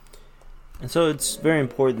And so it's very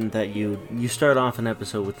important that you start off an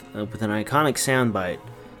episode with an iconic soundbite.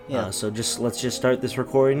 Yeah. So let's just start this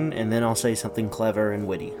recording, and then I'll say something clever and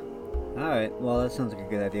witty. All right. Well, that sounds like a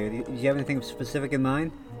good idea. Do you have anything specific in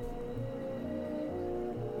mind?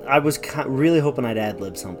 I was really hoping I'd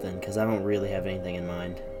ad-lib something, because I don't really have anything in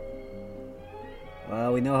mind.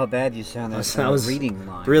 Well, we know how bad you sound at I was reading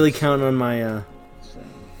lines. Really counting on my,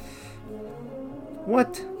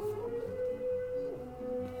 What?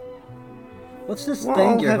 What's this Well, thing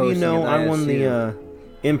I'll you're have you hosting know, at I won the, ISU?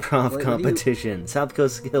 improv What do you- competition, South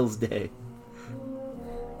Coast Skills Day.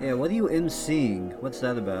 Yeah, what are you emceeing? What's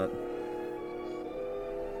that about?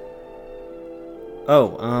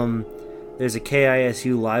 Oh, there's a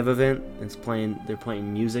KISU live event. They're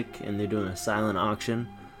playing music, and they're doing a silent auction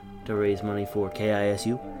to raise money for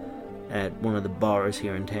KISU at one of the bars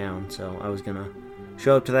here in town. So I was gonna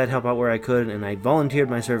show up to that, help out where I could, and I volunteered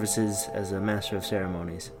my services as a master of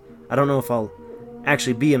ceremonies. I don't know if I'll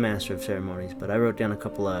actually be a master of ceremonies, but I wrote down a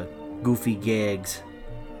couple of goofy gags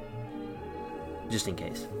just in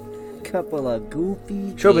case. Couple of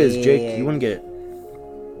goofy Showbiz, Jake, you wouldn't get it.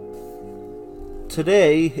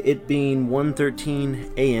 Today, it being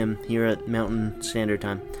 1:13 a.m. here at Mountain Standard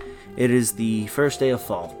Time, it is the first day of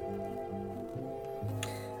fall.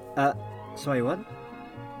 Sorry, what?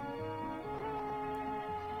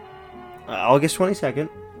 August 22nd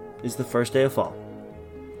is the first day of fall.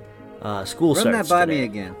 School Run starts that by today. me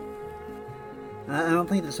again. I don't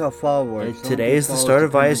think that's how fall works. I don't Today think is the fall start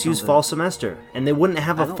of dependent ISU's on fall semester, and they wouldn't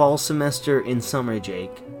have I a don't- fall semester in summer,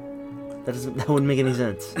 Jake. That wouldn't make any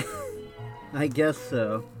sense. I guess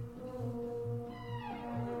so.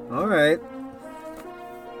 Alright.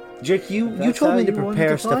 Jake, you That's told how me to you wanted prepare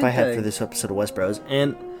to stuff find I had for things. this episode of West Bros,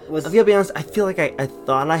 and Was- I'll be honest, I feel like I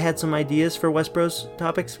thought I had some ideas for West Bros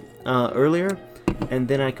topics earlier, and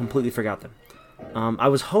then I completely forgot them. I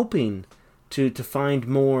was hoping to find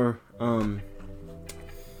more. I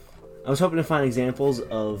was hoping to find examples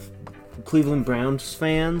of Cleveland Browns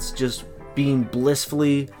fans just being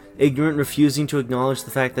blissfully ignorant, refusing to acknowledge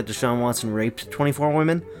the fact that Deshaun Watson raped 24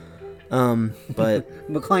 women.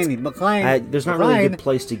 But McClain. there's not really a good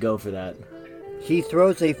place to go for that. He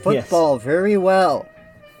throws a football very well.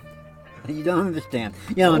 You don't understand.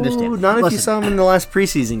 You don't understand. Ooh, not if you Listen. saw him in the last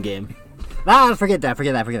preseason game. Forget that.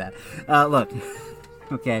 Look.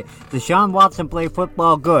 Okay. Deshaun Watson played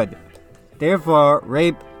football good. Therefore,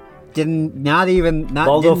 rape didn't even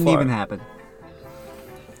happen.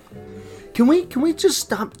 Can we just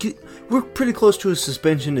stop? We're pretty close to a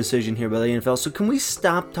suspension decision here by the NFL, so can we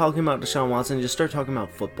stop talking about Deshaun Watson and just start talking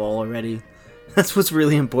about football already? That's what's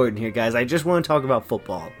really important here, guys. I just want to talk about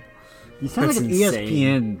football. You sound That's like an insane.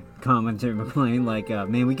 ESPN commentator, McClain. Like,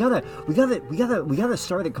 man, we gotta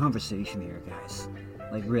start a conversation here, guys.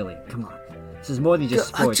 Like, really, come on. This is more than just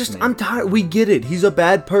sports, man. I'm tired. We get it. He's a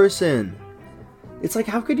bad person. It's like,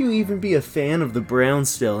 how could you even be a fan of the Browns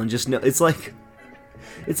still and just know? It's like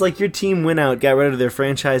your team went out, got rid of their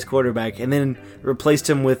franchise quarterback, and then replaced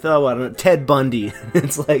him with, I don't know, Ted Bundy.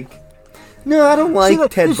 It's like, no, I don't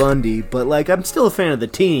like Ted Bundy, but like, I'm still a fan of the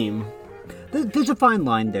team. There's a fine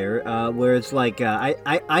line there, where it's like,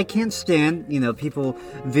 I can't stand, people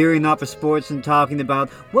veering off of sports and talking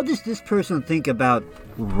about, what does this person think about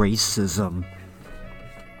racism?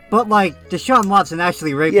 But, like, Deshaun Watson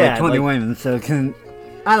actually raped, 20 women, so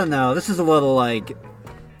I don't know, this is a little, like,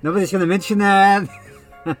 nobody's gonna mention that.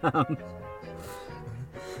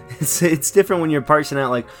 It's different when you're parsing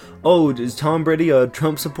out, like, oh, is Tom Brady a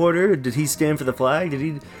Trump supporter? Did he stand for the flag? Did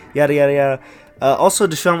he... Yada, yada, yada. Also,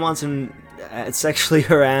 Deshaun Watson sexually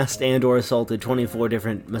harassed and or assaulted 24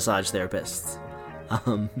 different massage therapists.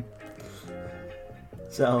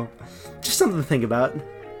 So, just something to think about.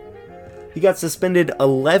 He got suspended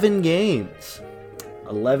 11 games.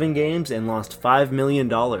 11 games and lost $5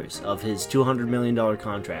 million of his $200 million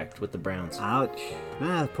contract with the Browns. Ouch.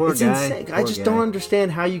 Poor It's guy. insane. I just don't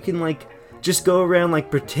understand how you can, like, just go around,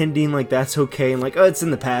 like, pretending like that's okay and, like, oh, it's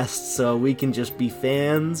in the past, so we can just be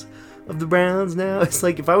fans of the Browns now. It's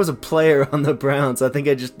like, if I was a player on the Browns, I think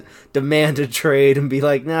I'd just demand a trade and be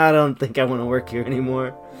like, nah, I don't think I want to work here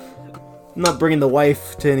anymore. I'm not bringing the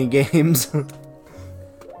wife to any games.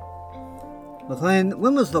 McClain,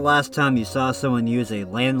 when was the last time you saw someone use a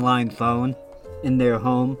landline phone in their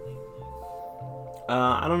home?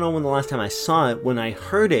 I don't know when the last time I saw it. When I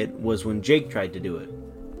heard it was when Jake tried to do it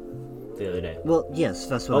the other day. Well, yes,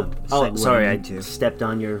 that's what Oh, sorry, I into. stepped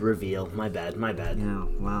on your reveal. My bad. Yeah,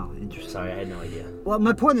 wow, interesting. Sorry, I had no idea. Well,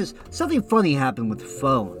 my point is, something funny happened with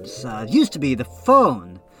phones. It used to be the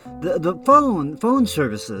phone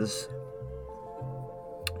services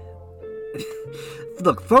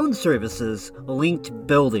Look, phone services linked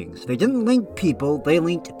buildings. They didn't link people, they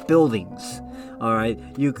linked buildings. Alright?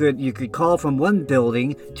 You could call from one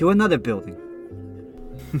building to another building.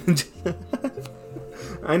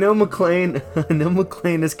 I know McLean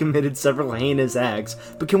has committed several heinous acts,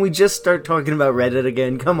 but can we just start talking about Reddit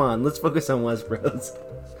again? Come on, let's focus on Westeros.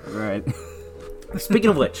 Right. Speaking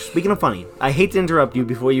of funny, I hate to interrupt you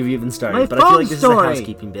before you've even started, My but I feel like this story. is a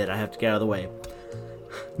housekeeping bit I have to get out of the way.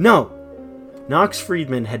 No! Knox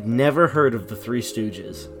Friedman had never heard of the Three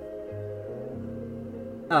Stooges.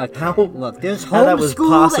 How? Look, there's how that was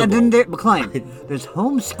homeschooled, and then possible. McLean. There's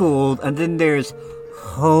homeschooled, and then there's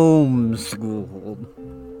homeschooled.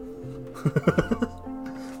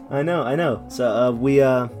 I know. So we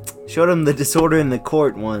showed him the Disorder in the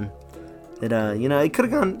Court one. That it could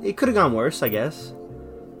have gone worse, I guess.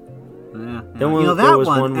 Yeah. Then that there was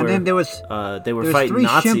one, one and where then there was they were there's fighting 3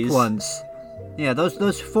 Nazis. shimp ones. Yeah,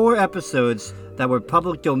 those 4 episodes that were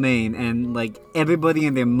public domain, and like everybody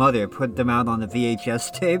and their mother put them out on the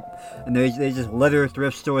VHS tape, and they just litter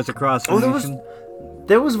thrift stores across the nation.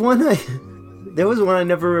 There was one I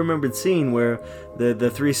never remembered seeing where the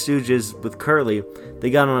Three Stooges with Curly, they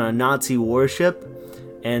got on a Nazi warship,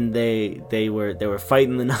 and they were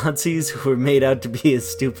fighting the Nazis, who were made out to be as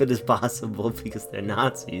stupid as possible because they're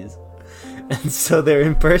Nazis. And so they're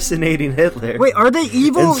impersonating Hitler. Wait, are they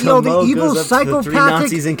evil? And so the Mo evil goes up to the 3 psychopathic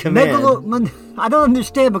Nazis in command. I don't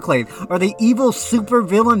understand, McLean. Are they evil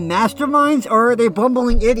supervillain masterminds, or are they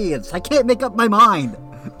bumbling idiots? I can't make up my mind.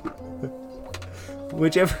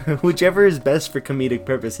 Whichever is best for comedic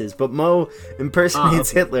purposes. But Mo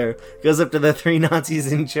impersonates Hitler, goes up to the 3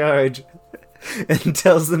 Nazis in charge, and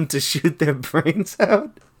tells them to shoot their brains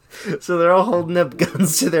out. So they're all holding up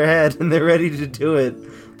guns to their head, and they're ready to do it.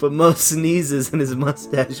 But Mo sneezes and his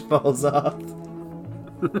mustache falls off.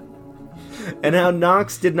 And how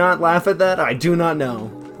Knox did not laugh at that, I do not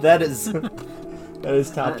know. That is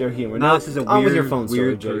top tier humor. Knox is a weird, your phone story,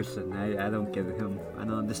 weird Jake. person. I don't get him. I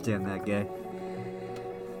don't understand that guy.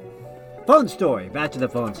 Phone story. Back to the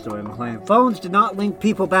phone story, McLean. Phones did not link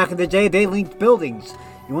people back in the day. They linked buildings.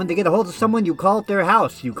 You wanted to get a hold of someone, you called their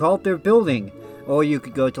house. You called their building. Or you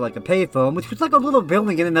could go to like a payphone, which was like a little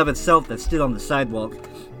building in and of itself that stood on the sidewalk.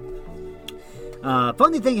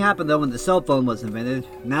 Funny thing happened though when the cell phone was invented.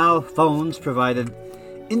 Now phones provided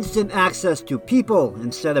instant access to people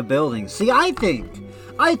instead of buildings. See, I think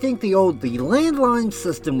the landline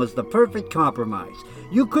system was the perfect compromise.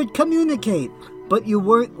 You could communicate, but you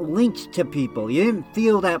weren't linked to people. You didn't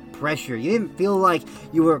feel that pressure. You didn't feel like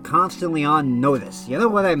you were constantly on notice. You know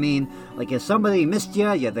what I mean? Like if somebody missed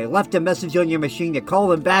you, they left a message on your machine, you call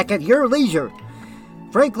them back at your leisure.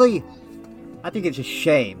 Frankly, I think it's a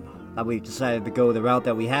shame that we've decided to go the route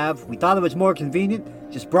that we have. We thought it was more convenient,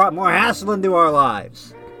 just brought more hassle into our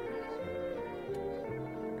lives.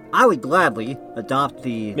 I would gladly adopt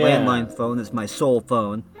the landline phone as my sole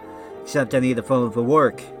phone, except I need a phone for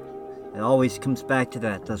work. It always comes back to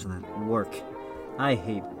that, doesn't it? Work. I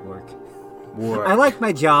hate work. I like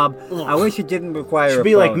my job. Ugh. I wish it didn't require a phone. Should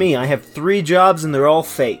be like me. I have 3 jobs and they're all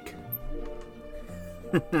fake.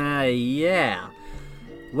 Yeah.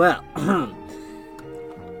 Well,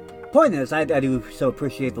 point is, I do so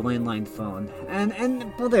appreciate the landline phone.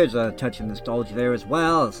 And well, there's a touch of nostalgia there as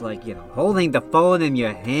well. It's like, holding the phone in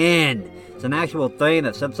your hand. It's an actual thing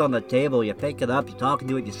that sits on the table. You pick it up, you talk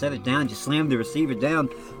to it, you set it down, you slam the receiver down.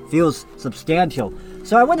 Feels substantial.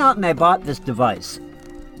 So I went out and I bought this device.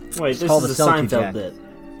 Wait, it's this called is a a selfie Seinfeld jack. bit.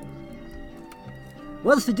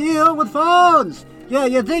 What's the deal with phones? Yeah,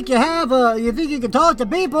 you think you can talk to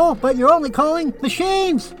people, but you're only calling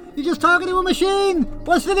machines. You're just talking to a machine.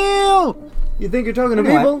 What's the deal? You think you're talking to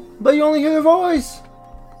people, but you only hear their voice.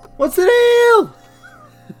 What's the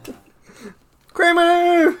deal?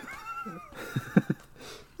 Kramer!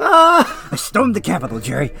 I stormed the Capitol,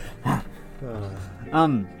 Jerry.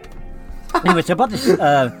 Anyway, so about this,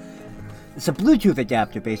 it's a Bluetooth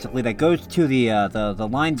adapter, basically, that goes to the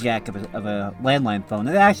line jack of a landline phone.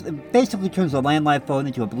 It basically turns a landline phone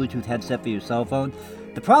into a Bluetooth headset for your cell phone.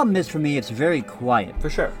 The problem is, for me, it's very quiet. For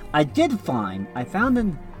sure. I found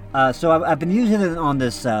an, so I've been using it on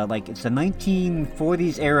this, it's a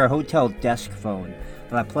 1940s era hotel desk phone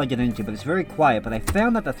that I plug it into, but it's very quiet. But I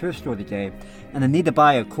found at the thrift store today, and I need to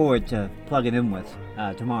buy a cord to plug it in with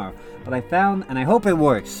tomorrow. But I found, and I hope it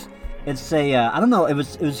works. It's a, I don't know, it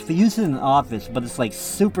was for use in an office, but it's like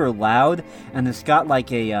super loud, and it's got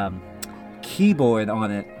like a keyboard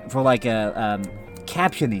on it for like a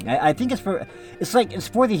captioning. I think it's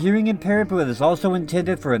for the hearing impaired, but it's also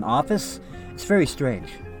intended for an office. It's very strange.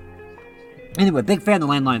 Anyway, big fan of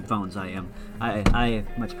landline phones. I am. I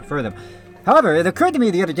much prefer them. However, it occurred to me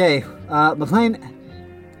the other day, McLean,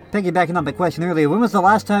 piggybacking on my question earlier, when was the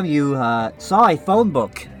last time you saw a phone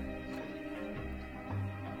book?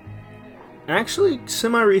 Actually,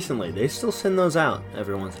 semi-recently. They still send those out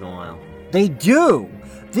every once in a while. They do!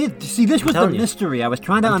 See, this was the telling you. mystery I was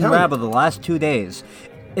trying to I'm telling unravel you. the last 2 days.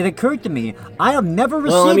 It occurred to me, I have never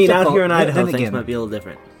received Well, I mean, a out phone... here in then Idaho, things again, might be a little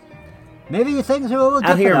different. maybe things are a little Out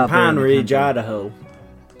different here in there Pine the Ridge, country. Idaho.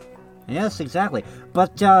 Yes, exactly.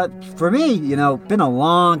 But for me, been a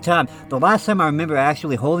long time. The last time I remember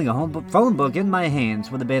actually holding a phone book in my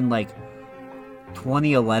hands would have been like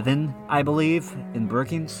 2011, I believe, in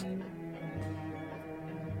Brookings.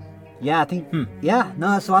 Yeah, I think. Yeah,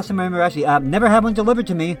 no, that's the last time I remember actually. Never had one delivered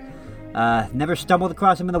to me. Never stumbled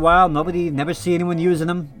across them in the wild. Never see anyone using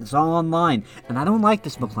them. It's all online, and I don't like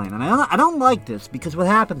this, McLean. And I don't like this because what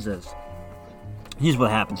happens is. Here's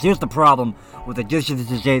what happens. Here's the problem with the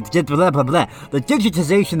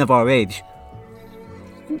digitization of our age.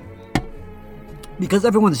 Because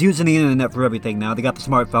everyone's using the internet for everything now. They got the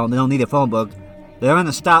smartphone. They don't need a phone book. They're going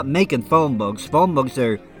to stop making phone books. Phone books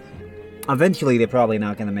are... Eventually, they're probably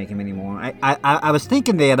not going to make them anymore. I was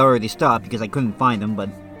thinking they had already stopped because I couldn't find them,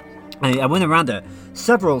 but... I went around to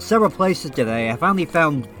several places today. I finally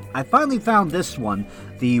found this one.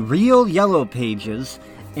 The Real Yellow Pages...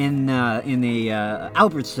 in the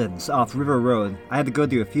Albertsons off River Road. I had to go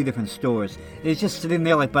to a few different stores. It's just sitting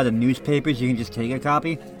there like by the newspapers. You can just take a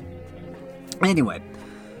copy. Anyway,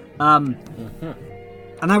 and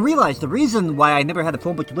I realized the reason why I never had a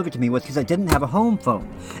phone book delivered to me was because I didn't have a home phone.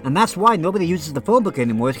 And that's why nobody uses the phone book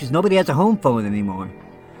anymore, is because nobody has a home phone anymore.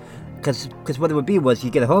 Because what it would be was you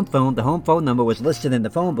get a home phone, the home phone number was listed in the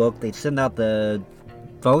phone book, they'd send out the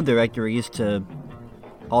phone directories to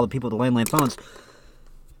all the people with the landline phones.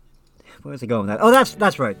 Where's it going with that? Oh,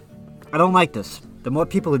 that's right. I don't like this. The more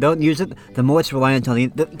people who don't use it, the more it's reliant on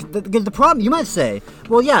the problem, you might say,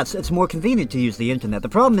 well, yeah, it's more convenient to use the internet. The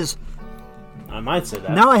problem is, I might say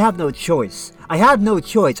that. now I have no choice. I have no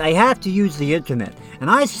choice. I have to use the internet.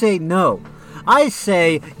 And I say no. I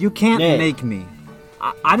say, you can't make me.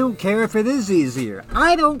 I don't care if it is easier.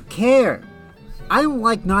 I don't care. I don't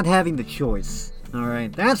like not having the choice.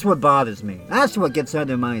 Alright, that's what bothers me. That's what gets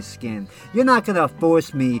under my skin. You're not gonna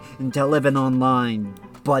force me into living online,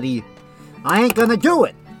 buddy. I ain't gonna do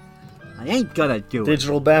it. I ain't gonna do it.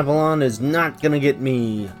 Digital Babylon is not gonna get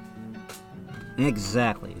me.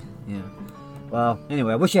 Exactly, yeah. Well,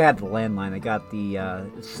 anyway, I wish I had the landline. I got the,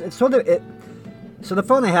 it's sort of, so the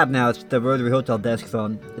phone I have now, it's the Rotary Hotel desk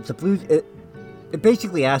phone. It's a blue, it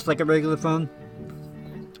basically acts like a regular phone.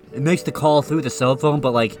 It makes the call through the cell phone,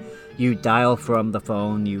 but like, you dial from the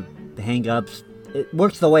phone, you hang up. It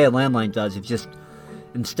works the way a landline does. It's just,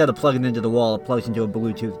 instead of plugging into the wall, it plugs into a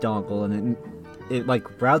Bluetooth dongle, and it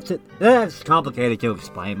like routes it. It's complicated to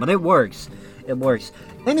explain, but it works. It works.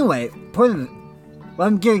 Anyway, what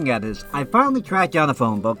I'm getting at is, I finally tracked down a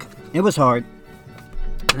phone book. It was hard.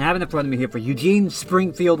 And I have it in front of me here for Eugene,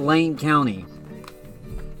 Springfield, Lane County.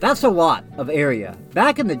 That's a lot of area.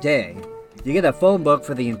 Back in the day, you get a phone book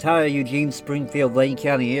for the entire Eugene, Springfield, Lane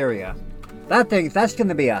County area. That's going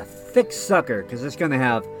to be a thick sucker, because it's going to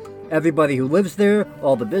have everybody who lives there,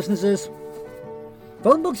 all the businesses.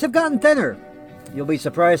 Phone books have gotten thinner. You'll be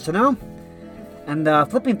surprised to know. And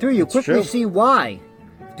flipping through, you quickly see why.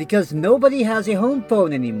 Because nobody has a home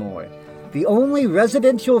phone anymore. The only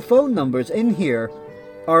residential phone numbers in here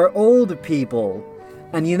are old people.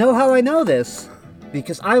 And you know how I know this?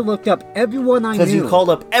 Because I looked up everyone I knew. Because you called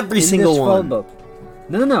up every single one. Phone book.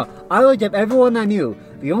 No. I looked up everyone I knew.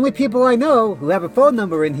 The only people I know who have a phone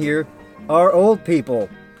number in here are old people.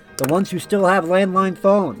 The ones who still have landline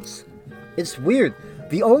phones. It's weird.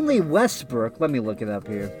 The only Westbrook, let me look it up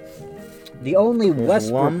here. The only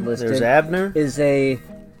Westbrook listed there's Abner. is a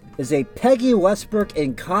Peggy Westbrook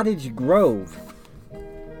in Cottage Grove.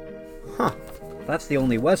 Huh. That's the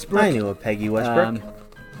only Westbrook. I knew a Peggy Westbrook.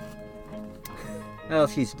 Well,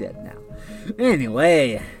 she's dead now.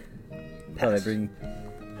 Anyway, thought I'd bring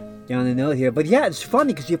down a note here. But yeah, it's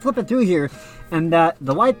funny because you flip it through here, and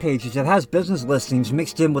the white pages, it has business listings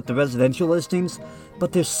mixed in with the residential listings,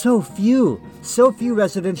 but there's so few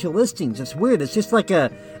residential listings. It's weird. It's just like a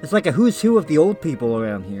who's who of the old people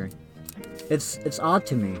around here. It's odd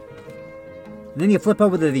to me. And then you flip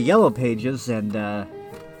over to the yellow pages, and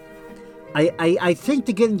I think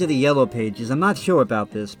to get into the yellow pages, I'm not sure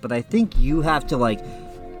about this, but I think you have to, like,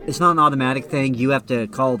 it's not an automatic thing. You have to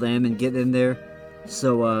call them and get in there.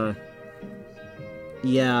 So,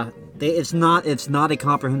 yeah, it's not a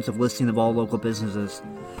comprehensive listing of all local businesses.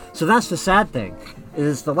 So that's the sad thing,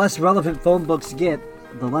 is the less relevant phone books get,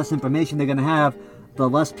 the less information they're going to have, the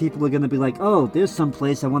less people are going to be like, oh, there's some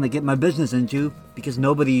place I want to get my business into, because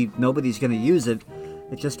nobody's going to use it.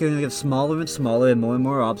 It's just going to get smaller and smaller and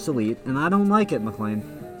more obsolete, and I don't like it, McLean.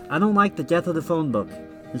 I don't like the death of the phone book.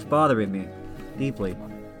 It's bothering me deeply.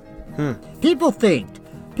 People think,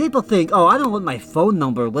 oh, I don't want my phone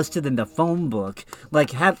number listed in the phone book.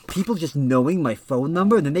 Like, have people just knowing my phone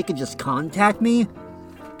number, and then they can just contact me?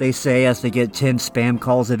 They say as they get 10 spam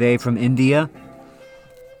calls a day from India.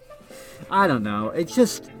 I don't know. It's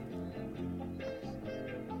just...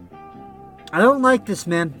 I don't like this,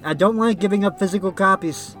 man. I don't like giving up physical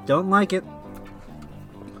copies. Don't like it.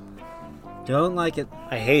 Don't like it.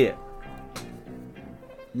 I hate it.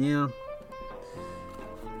 Yeah.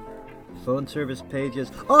 Phone service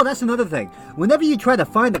pages. Oh, that's another thing. Whenever you try to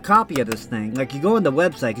find a copy of this thing, like you go on the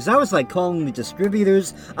website, because I was like calling the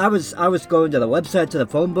distributors, I was going to the website, to the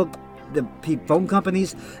phone book, the phone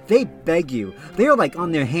companies, they beg you. They're like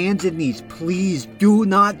on their hands and knees. Please do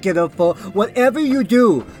not get a phone. Whatever you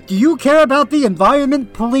do you care about the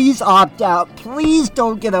environment? Please opt out. Please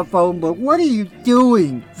don't get a phone book. What are you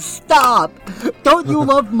doing? Stop. Don't you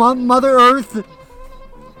love Mother Earth?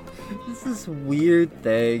 This weird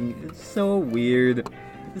thing. It's so weird.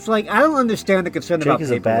 It's like, I don't understand the concern Jake about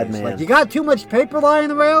is a paper bad waste. man. Like, you got too much paper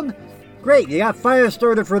lying around? Great, you got fire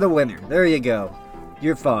starter for the winter. There you go.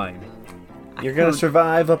 You're fine. You're gonna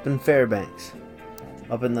survive up in Fairbanks.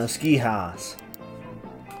 Up in the ski house.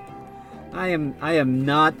 I am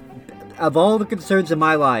not... Of all the concerns in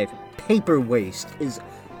my life, paper waste is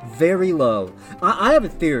very low. I have a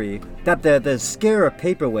theory that the scare of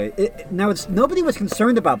paper waste... nobody was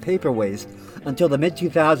concerned about paper waste until the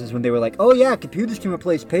mid-2000s when they were like, oh yeah, computers can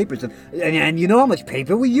replace papers. And you know how much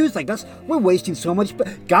paper we use? Like, we're wasting so much...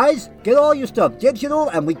 Guys, get all your stuff digital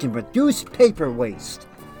and we can reduce paper waste.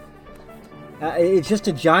 It's just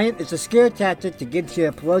it's a scare tactic to get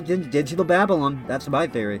you plugged into digital Babylon. That's my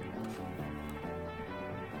theory.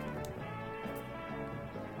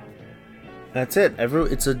 That's it.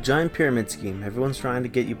 It's a giant pyramid scheme. Everyone's trying to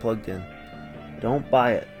get you plugged in. Don't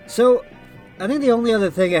buy it. So, I think the only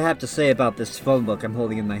other thing I have to say about this phone book I'm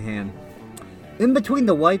holding in my hand, in between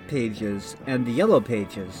the white pages and the yellow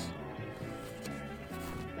pages,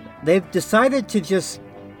 they've decided to just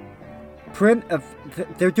print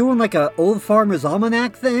they're doing like a old farmer's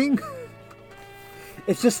almanac thing.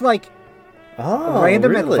 It's just like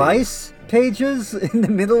random advice pages in the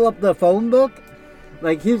middle of the phone book.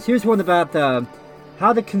 Like, here's one about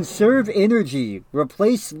how to conserve energy,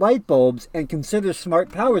 replace light bulbs, and consider smart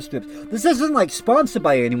power strips. This isn't like sponsored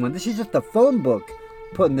by anyone. This is just a phone book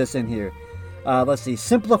putting this in here. Let's see.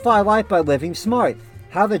 Simplify life by living smart.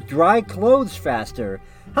 How to dry clothes faster.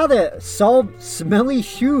 How to solve smelly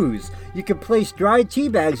shoes. You can place dry tea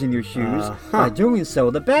bags in your shoes. By doing so,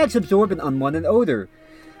 the bags absorb an unwanted odor.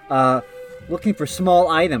 Looking for small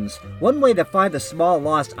items. One way to find a small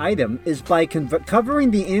lost item is by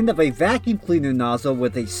covering the end of a vacuum cleaner nozzle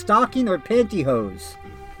with a stocking or pantyhose.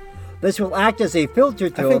 This will act as a filter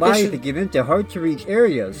to allow you to get into hard-to-reach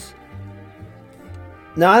areas.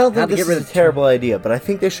 No, I don't think this is a terrible idea, but I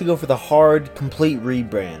think they should go for the hard, complete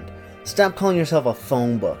rebrand. Stop calling yourself a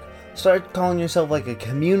phone book. Start calling yourself like a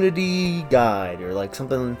community guide or like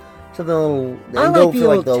something a little. I like the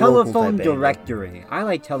old telephone directory. I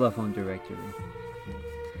like telephone directory.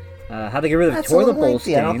 How to get rid of toilet bowl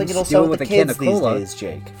stains. I don't think it'll sell with the kids these days,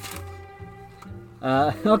 Jake.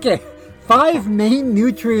 Okay. 5 main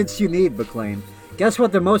nutrients you need, McLean. Guess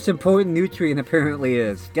what the most important nutrient apparently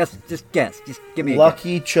is? Just guess. Just give me a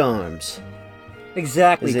Lucky Charms.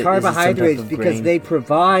 Exactly. Carbohydrates, because they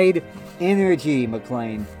provide energy,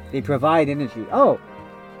 McLean. They provide energy. Oh.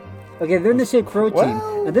 Okay, then they say protein.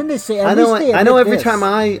 Well, and then they say I know every time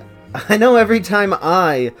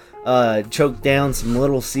I choke down some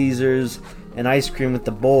Little Caesars and ice cream with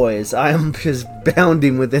the boys, I am just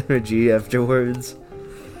bounding with energy afterwards.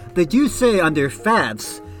 They do say under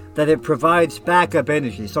fats that it provides backup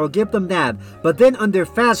energy, so I'll give them that. But then under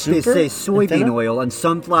fats they say soybean oil and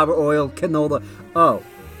sunflower oil, canola. Oh.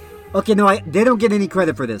 Okay, no, they don't get any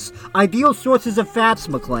credit for this. Ideal sources of fats,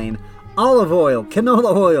 McLean. Olive oil,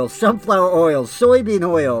 canola oil, sunflower oil, soybean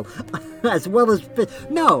oil, as well as fish.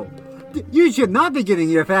 No, you should not be getting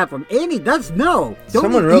your fat from any. Don't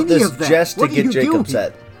Someone wrote this just to get Jake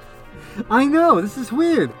upset. I know, this is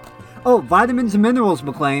weird. Oh, vitamins and minerals,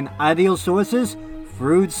 McLean. Ideal sources: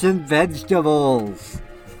 fruits and vegetables.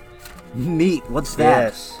 Meat, what's that?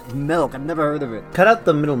 Yes. Milk, I've never heard of it. Cut out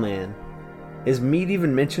the middleman. Is meat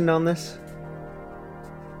even mentioned on this?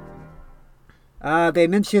 They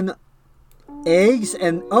mention eggs,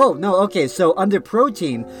 and so under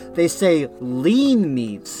protein, they say lean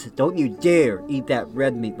meats. Don't you dare eat that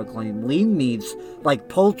red meat, McLean. Lean meats like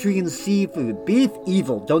poultry and seafood. Beef,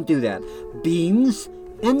 evil. Don't do that. Beans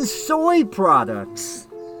and soy products.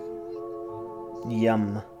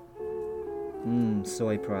 Yum.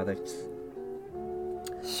 Soy products.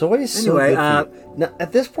 Soy is so good for you. Now,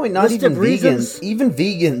 at this point, not even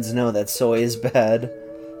vegans know that soy is bad.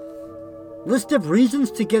 List of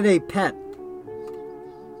reasons to get a pet.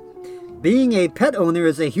 Being a pet owner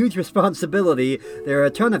is a huge responsibility. There are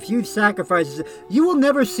a ton of huge sacrifices. You will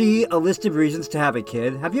never see a list of reasons to have a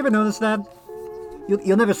kid. Have you ever noticed that?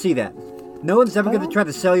 You'll never see that. No one's ever going to try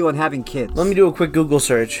to sell you on having kids. Let me do a quick Google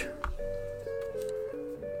search.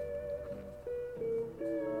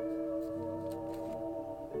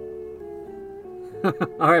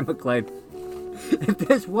 Alright, McLean. If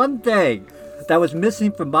there's one thing that was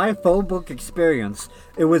missing from my phone book experience,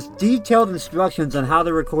 it was detailed instructions on how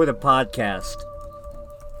to record a podcast.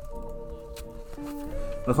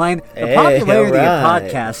 McLean, the popularity of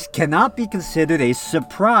podcasts cannot be considered a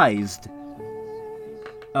surprise.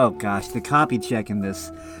 Oh gosh, the copy check in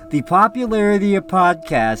this. The popularity of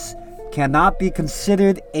podcasts cannot be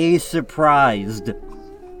considered a surprise.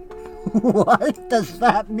 What does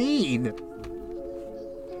that mean?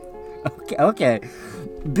 Okay.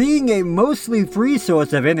 Being a mostly free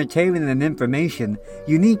source of entertainment and information,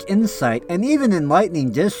 unique insight, and even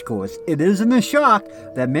enlightening discourse, it isn't a shock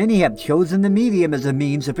that many have chosen the medium as a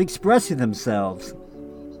means of expressing themselves.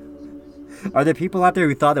 Are there people out there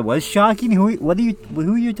who thought it was shocking? Who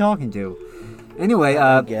are you talking to? Anyway,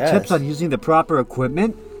 tips on using the proper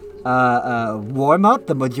equipment. Warm up.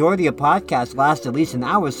 The majority of podcasts last at least an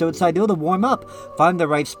hour, so it's ideal to warm up. Find the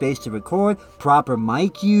right space to record, proper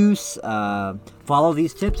mic use. Follow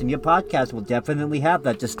these tips, and your podcast will definitely have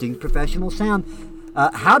that distinct professional sound.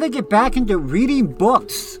 How to get back into reading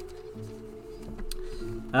books.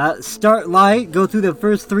 Start light. Go through the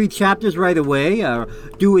first 3 chapters right away.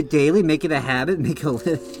 Do it daily. Make it a habit. Make a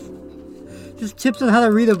list. Just tips on how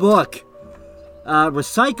to read a book.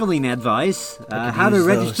 Recycling advice, how to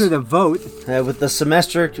register to vote. With the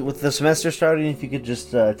semester starting, if you could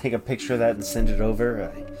just take a picture of that and send it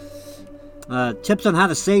over. Tips on how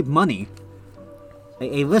to save money.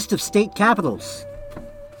 A list of state capitals.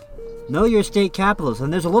 Know your state capitals,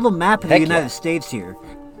 and there's a little map of the United States here,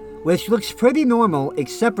 which looks pretty normal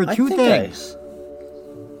except for 2 things.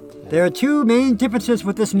 There are 2 main differences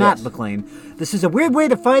with this map, McLean. This is a weird way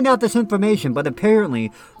to find out this information, but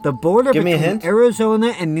apparently the border between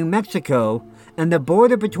Arizona and New Mexico and the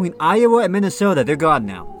border between Iowa and Minnesota, they're gone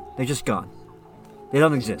now. They're just gone. They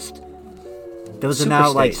don't exist. Those are now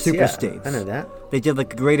like super states. I know that. They did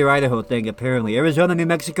like a Greater Idaho thing, apparently. Arizona, New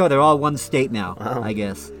Mexico, they're all one state now, I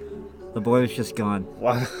guess. The border's just gone.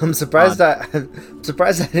 Wow, I'm surprised I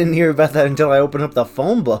didn't hear about that until I opened up the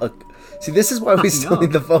phone book. See, this is why we still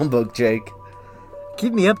need the phone book, Jake.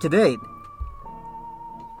 Keep me up to date.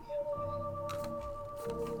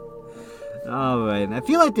 Alright, I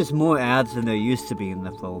feel like there's more ads than there used to be in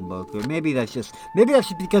the phone book. Or maybe that's just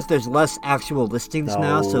because there's less actual listings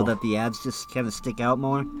now, so that the ads just kind of stick out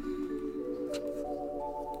more.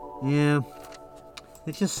 Yeah.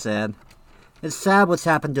 It's just sad. It's sad what's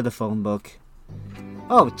happened to the phone book.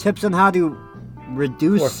 Oh, tips on how to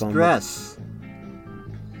reduce stress.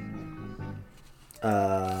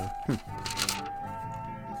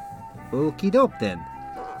 Okie doke then.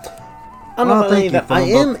 I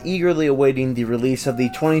am eagerly awaiting the release of the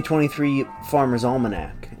 2023 Farmer's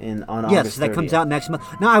Almanac on August 30th. Yes, that comes out next month.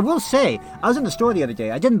 Now, I will say, I was in the store the other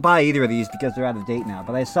day. I didn't buy either of these because they're out of date now,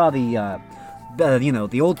 but I saw the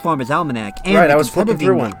old Farmer's Almanac. And right, I was flipping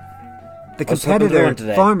through one. The competitor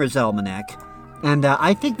Farmer's Almanac. And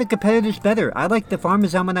I think the competitor's better. I like the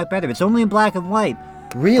Farmer's Almanac better. It's only in black and white.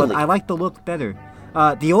 Really? But I like the look better.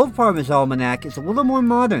 The old Farmer's Almanac is a little more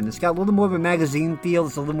modern. It's got a little more of a magazine feel.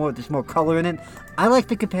 There's more color in it. I like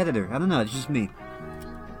the competitor. I don't know. It's just me.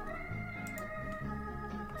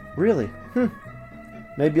 Really?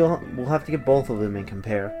 Maybe we'll have to get both of them and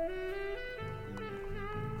compare.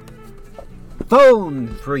 Phone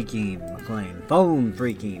freaking, McLean. Phone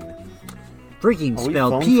freaking. Freaking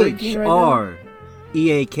spelled P-H-R-E-A-K-I-N-G.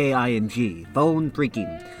 Phone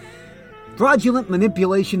freaking. Fraudulent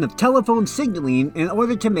manipulation of telephone signaling in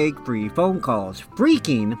order to make free phone calls.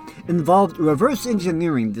 Phreaking involved reverse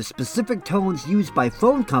engineering the specific tones used by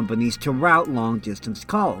phone companies to route long-distance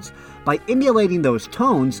calls. By emulating those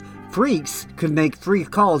tones, freaks could make free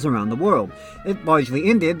calls around the world. It largely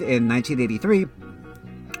ended in 1983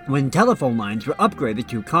 when telephone lines were upgraded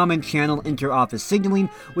to common channel interoffice signaling,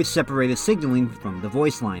 which separated signaling from the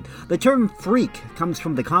voice line. The term freak comes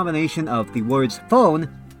from the combination of the words phone,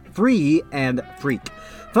 free, and freak.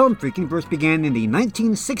 Phone freaking first began in the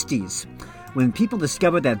 1960s, when people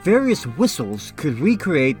discovered that various whistles could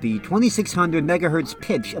recreate the 2600 megahertz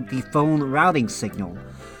pitch of the phone routing signal.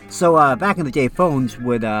 So back in the day, phones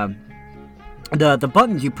would... The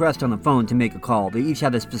buttons you pressed on the phone to make a call, they each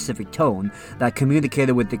had a specific tone that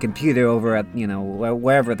communicated with the computer over at,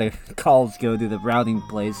 wherever the calls go to the routing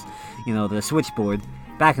place, the switchboard.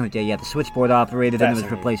 Back in the day, the switchboard operated and it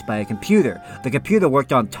was replaced by a computer. The computer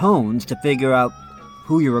worked on tones to figure out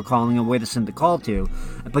who you were calling and where to send the call to,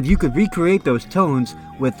 but you could recreate those tones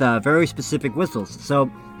with very specific whistles. So,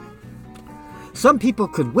 some people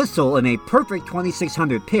could whistle in a perfect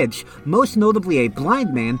 2600 pitch, most notably a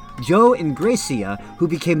blind man, Joe Ingracia, who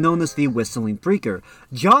became known as the Whistling Freaker.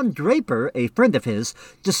 John Draper, a friend of his,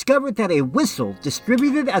 discovered that a whistle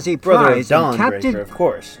distributed as a prize Don Draper, of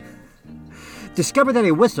course. Discovered that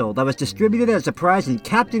a whistle that was distributed as a prize in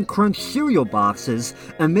Captain Crunch cereal boxes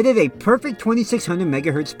emitted a perfect 2600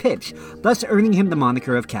 megahertz pitch, thus earning him the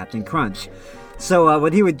moniker of Captain Crunch. So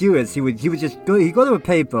what he would do is he would just go to a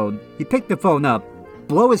payphone, he'd pick the phone up,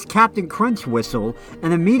 blow his Captain Crunch whistle,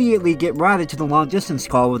 and immediately get routed to the long distance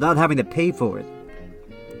call without having to pay for it.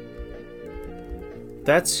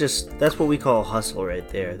 That's what we call a hustle right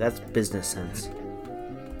there. That's business sense.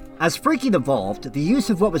 As freaking evolved, the use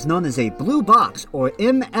of what was known as a blue box, or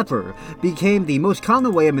MFR, became the most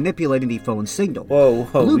common way of manipulating the phone signal. Whoa,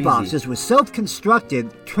 blue easy. Boxes were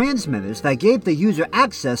self-constructed transmitters that gave the user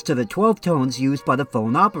access to the 12 tones used by the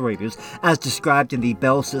phone operators, as described in the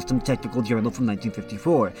Bell System Technical Journal from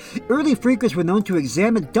 1954. Early freakers were known to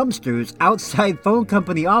examine dumpsters outside phone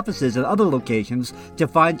company offices and other locations to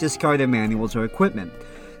find discarded manuals or equipment.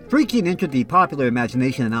 Freaking entered the popular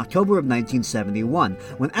imagination in October of 1971,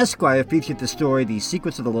 when Esquire featured the story The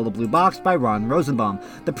Secrets of the Little Blue Box by Ron Rosenbaum.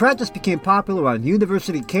 The practice became popular on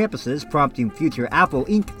university campuses, prompting future Apple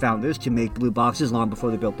Inc. founders to make blue boxes long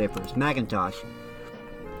before they built their first Macintosh.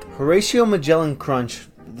 Horatio Magellan Crunch.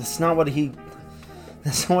 That's not what he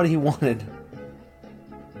wanted.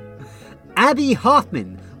 Abby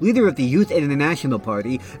Hoffman, leader of the Youth International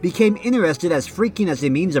Party, became interested as freaking as a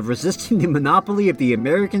means of resisting the monopoly of the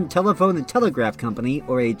American Telephone and Telegraph Company,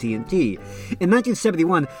 or AT&T. In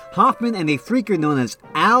 1971, Hoffman and a freaker known as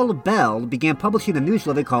Al Bell began publishing a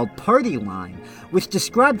newsletter called Party Line, which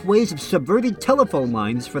described ways of subverting telephone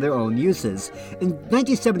lines for their own uses. In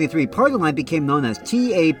 1973, Party Line became known as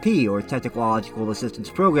TAP, or Technological Assistance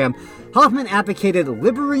Program. Hoffman advocated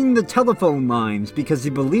liberating the telephone lines because he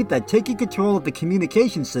believed that taking control of the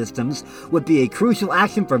communication systems would be a crucial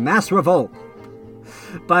action for mass revolt.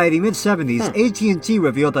 By the mid-70s, AT&T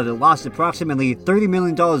revealed that it lost approximately $30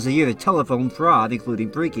 million a year to telephone fraud,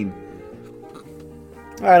 including freaking.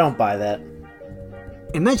 I don't buy that.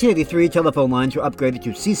 In 1983, telephone lines were upgraded to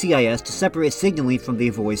CCIS to separate signaling from the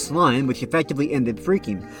voice line, which effectively ended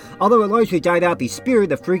freaking. Although it largely died out, the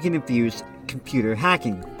spirit of freaking infused computer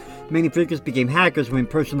hacking. Many freakers became hackers when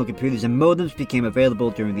personal computers and modems became available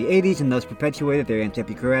during the 80s and thus perpetuated their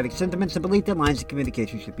anti-bureaucratic sentiments and belief that lines of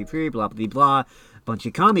communication should be free, blah blah blah. Bunch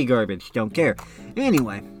of commie garbage, don't care.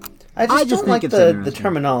 Anyway, I just don't think like it's the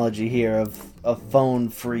terminology here of phone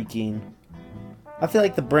freaking. I feel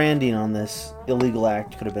like the branding on this illegal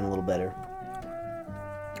act could have been a little better.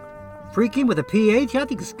 Freaking with a PH, I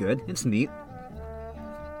think it's good. It's neat.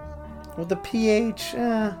 With the PH,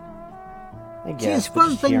 I guess. See, it's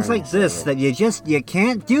fun things like this that you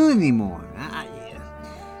can't do anymore.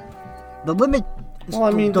 The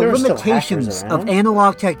limitations of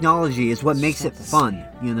analog technology is what makes it fun.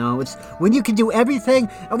 It's when you can do everything.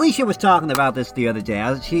 Alicia was talking about this the other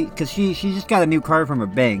day. She just got a new card from her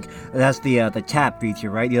bank that has the tap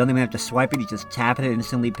feature, right? You don't even have to swipe it; you just tap it, and it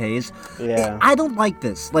instantly pays. Yeah. I don't like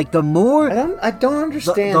this. Like the more I don't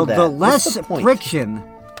understand the less friction.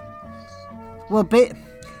 Well,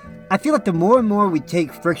 I feel like the more and more we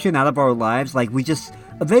take friction out of our lives, like we just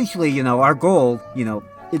eventually, our goal,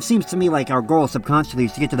 it seems to me like our goal subconsciously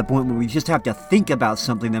is to get to the point where we just have to think about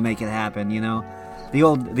something to make it happen, the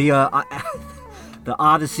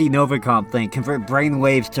Odyssey Novacom thing, convert brain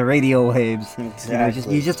waves to radio waves.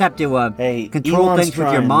 Exactly. You just have to control Elon's things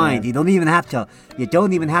with your mind. Man. You don't even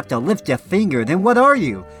have to lift a finger. Then what are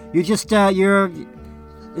you? You're just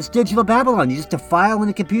it's digital Babylon. You're just a file in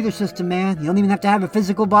a computer system, man. You don't even have to have a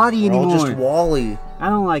physical body anymore. All just Wall-E. I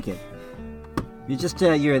don't like it. You're just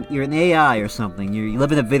you're an AI or something. You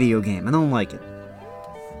live in a video game. I don't like it.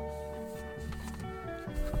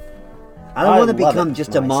 I don't want to become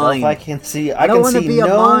just a mind. I can see. I don't want to be a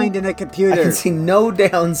mind in a computer. I can see no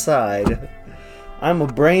downside. I'm a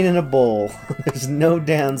brain in a bowl. There's no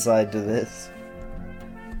downside to this.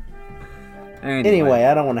 Anyway,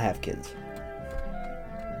 I don't want to have kids.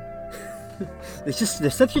 They're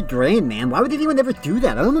such a drain, man. Why would anyone ever do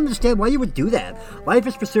that? I don't understand why you would do that. Life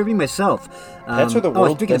is for serving myself. That's where the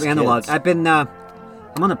world speaking of analog, kids.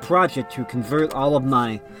 I'm on a project to convert all of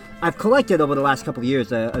my... I've collected over the last couple of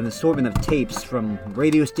years an assortment of tapes from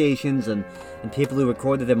radio stations and people who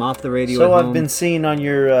recorded them off the radio So at I've been seeing on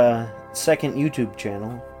your second YouTube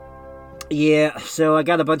channel. Yeah, so I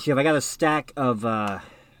got a stack of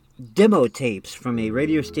demo tapes from a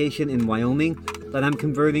radio station in Wyoming that I'm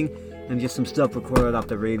converting, and just some stuff recorded off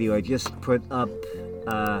the radio. I just put up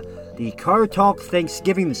the Car Talk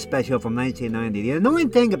Thanksgiving special from 1990. The annoying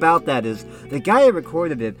thing about that is the guy who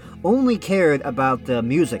recorded it only cared about the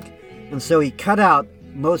music, and so he cut out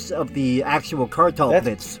most of the actual Car Talk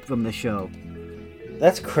bits from the show.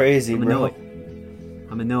 That's crazy, bro.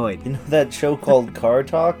 I'm annoyed. You know that show called Car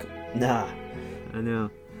Talk? Nah. I know.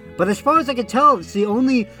 But as far as I can tell, it's the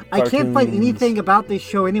only... I can't find anything about this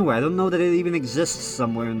show anywhere. I don't know that it even exists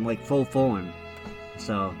somewhere in, like, full form.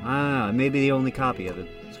 So, I don't know. It may be the only copy of it,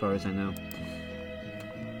 as far as I know.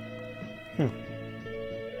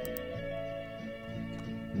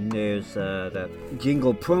 And there's that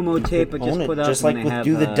jingle promo tape I just put up. Just like with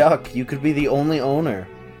Do the Duck, you could be the only owner.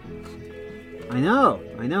 I know.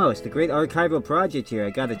 It's the great archival project here. I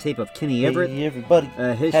got a tape of Kenny Everett. Hey, everybody,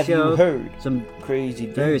 his have show, you heard? Some crazy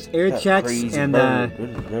various air checks and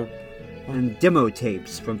demo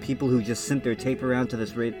tapes from people who just sent their tape around to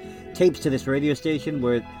this tapes to this radio station.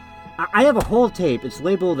 Where I have a whole tape. It's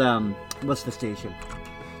labeled what's the station?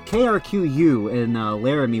 KRQU in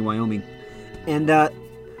Laramie, Wyoming, and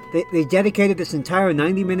they dedicated this entire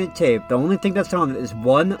 90-minute tape. The only thing that's on it is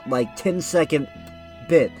one 10-second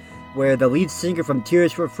bit, where the lead singer from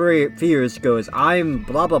Tears for Fears goes, "I'm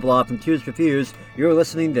blah blah blah from Tears for Fears. You're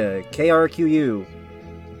listening to KRQU."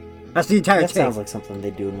 That's the entire tape. That sounds like something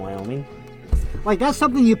they do in Wyoming. Like, that's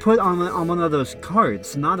something you put on one of those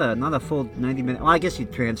cards, not a full 90-minute. Well, I guess you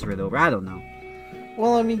transfer it over. I don't know.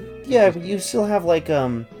 Well, I mean, yeah, but you still have like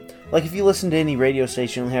if you listen to any radio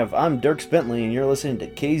station, you'll have "I'm Dirk Bentley" and you're listening to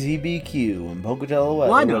KZBQ in Pocatello.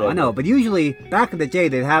 Well, I know, but usually back in the day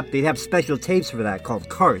they'd have special tapes for that called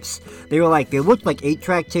carts. They looked like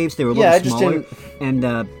 8-track tapes. They were a little smaller, and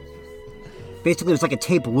basically it was like a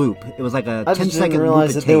tape loop. It was like a 10-second loop. I just didn't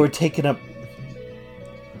realize that they were taking up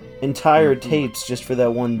entire tapes just for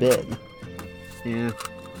that one bit. Yeah.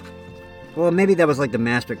 Well, maybe that was like the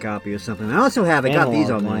master copy or something. I also have. I got these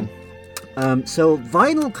online. So,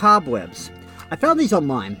 Vinyl Cobwebs. I found these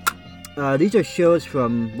online. These are shows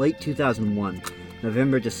from late 2001.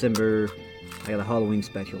 November, December. I got a Halloween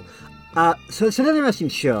special. So it's an interesting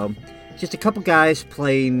show. Just a couple guys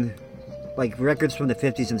playing, like, records from the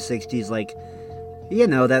 50s and 60s. Like, you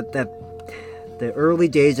know, the early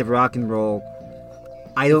days of rock and roll.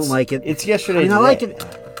 I don't like it. It's yesterday today. I like it.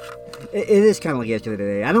 It is kind of like yesterday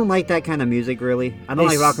today. I don't like that kind of music, really. I don't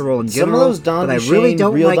like rock and roll in general. Some of those Don but I really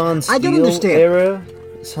don't Real like. Don Steele I don't understand. Era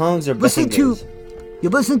songs are bangers. You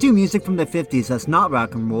listen to music from the 50s that's not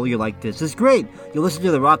rock and roll. You're like, this is great. You listen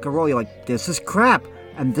to the rock and roll. You're like, this is crap.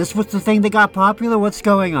 And this was the thing that got popular. What's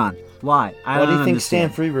going on? Why? What do you think Stan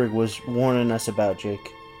Freberg was warning us about,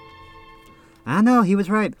 Jake? I know, he was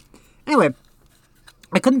right. Anyway,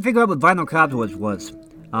 I couldn't figure out what Vinyl Cobwebs was.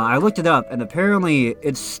 I looked it up, and apparently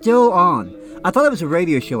it's still on. I thought it was a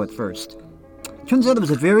radio show at first. Turns out it was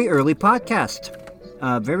a very early podcast.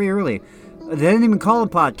 Very early. They didn't even call it a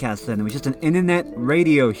podcast then. It was just an internet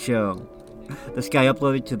radio show. This guy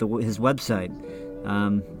uploaded to his website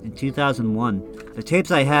in 2001. The tapes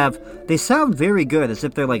I have, they sound very good, as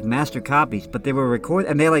if they're like master copies, but they were recorded,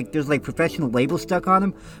 and there's like professional labels stuck on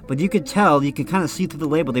them, but you could tell, you could kind of see through the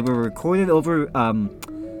label, they were recorded over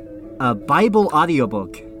a Bible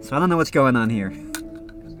audiobook. So I don't know what's going on here.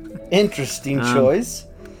 Interesting choice.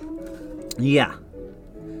 Yeah.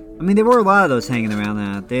 I mean, there were a lot of those hanging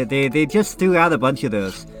around. They just threw out a bunch of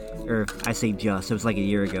those. Or, I say just, it was like a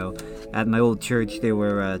year ago. At my old church, they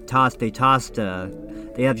were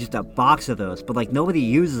they had just a box of those. But, like, nobody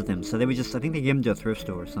uses them. So they were just, I think they gave them to a thrift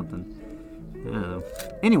store or something. I don't know.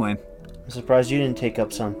 Anyway. I'm surprised you didn't take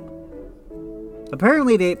up some.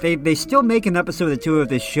 Apparently, they still make an episode or two of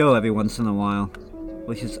this show every once in a while,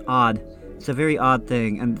 which is odd. It's a very odd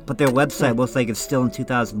thing, but their website looks like it's still in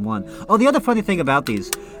 2001. Oh, the other funny thing about these,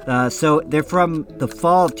 so they're from the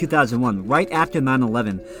fall of 2001, right after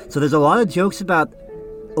 9/11. So there's a lot of jokes about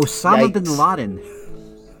Osama bin Laden.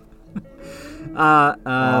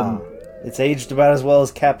 It's aged about as well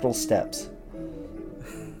as Capitol Steps.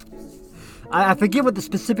 I forget what the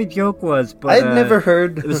specific joke was, but I'd never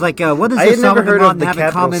heard. It was like, what does I had Osama never bin heard Laden of the have in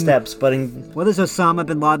Capitol common? steps, but What does Osama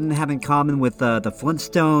bin Laden have in common with the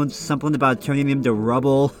Flintstones? Something about turning him to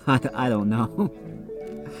rubble? I don't know.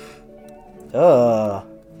 I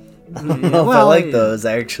don't know if I like those,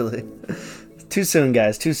 actually. Too soon,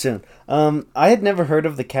 guys, too soon. I had never heard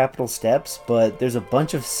of the Capitol Steps, but there's a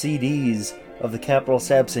bunch of CDs of the Capitol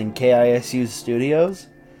Steps in KISU studios.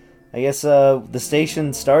 I guess the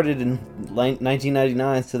station started in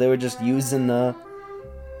 1999, so they were just using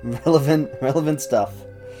relevant stuff.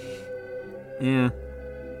 Yeah.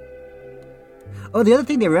 Oh, the other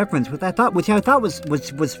thing they referenced, which I thought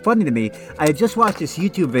was funny to me, I had just watched this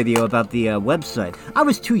YouTube video about the website. I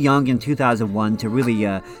was too young in 2001 to really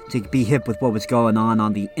to be hip with what was going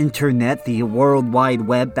on the internet, the World Wide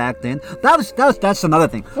Web back then. That's another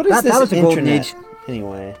thing. What is this that was the golden internet, age.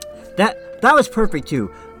 anyway? That was perfect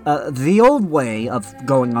too. The old way of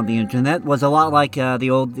going on the internet was a lot like the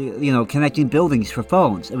old, connecting buildings for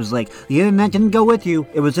phones. It was like the internet didn't go with you.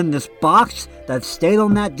 It was in this box that stayed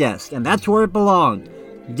on that desk, and that's where it belonged.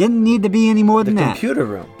 Didn't need to be any more than that. The computer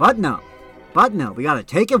room. But no, we gotta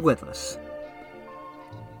take it with us.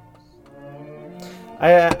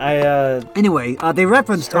 Anyway, they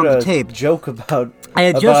referenced on the tape. Joke about. I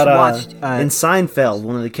had just watched in Seinfeld.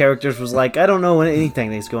 One of the characters was like, "I don't know anything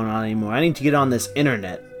that's going on anymore. I need to get on this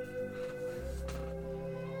internet."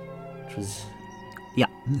 Which was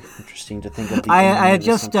interesting to think of. I had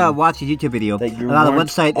just watched a YouTube video about a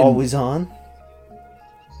website always on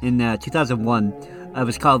in 2001. It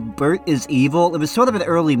was called Bert is Evil. It was sort of an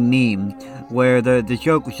early meme where the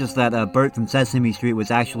joke was just that Bert from Sesame Street was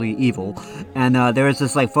actually evil, and there was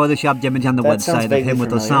this like photoshopped image on the website of him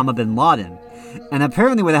with Osama bin Laden. And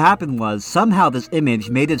apparently what happened was somehow this image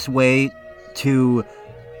made its way to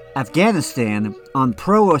Afghanistan on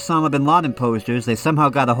pro-Osama bin Laden posters. They somehow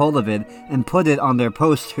got a hold of it and put it on their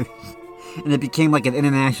posters. And it became like an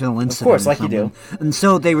international incident. Of course, like you do. And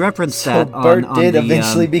so they referenced that on Bert did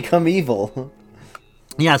eventually become evil.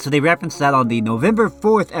 Yeah, so they referenced that on the November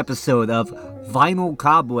 4th episode of Vinyl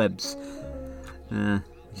Cobwebs.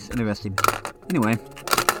 It's interesting. Anyway,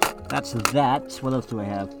 that's that. What else do I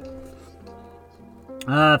have?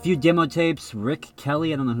 A few demo tapes. Rick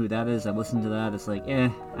Kelly, I don't know who that is. I listened to that. It's like, I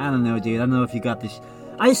don't know, dude. I don't know if you got this.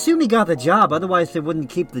 I assume he got the job, otherwise they wouldn't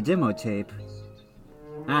keep the demo tape.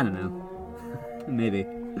 I don't know. Maybe.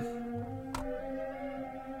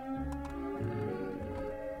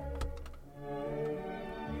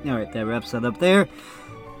 Alright, that wraps that up there.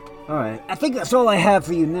 Alright, I think that's all I have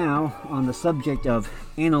for you now on the subject of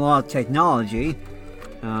analog technology.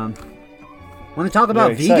 Want to talk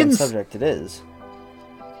about vegans? Subject it is.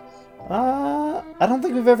 I don't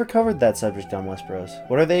think we've ever covered that subject on Westeros.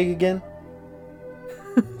 What are they again?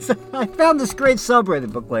 So I found this great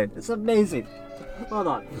subreddit booklet. It's amazing. Hold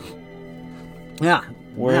on. Yeah.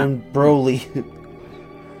 We're in Broly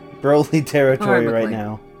territory right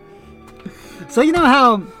now. So you know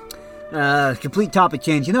how, complete topic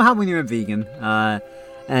change. You know how when you're a vegan,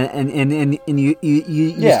 and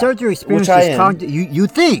you start to experience this content, you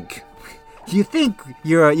think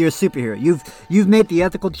you're a superhero. You've made the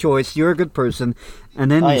ethical choice. You're a good person,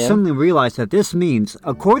 and then you suddenly realize that this means,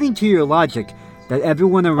 according to your logic, that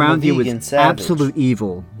everyone around you is absolute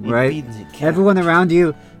evil, right? Everyone around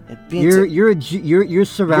you, you're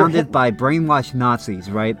surrounded by brainwashed Nazis,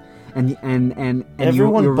 right? And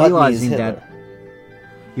you're realizing that.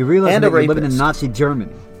 You realize that you're living in Nazi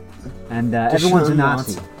Germany, and everyone's a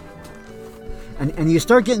Nazi. And you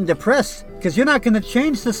start getting depressed, because you're not going to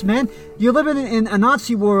change this, man. You're living in a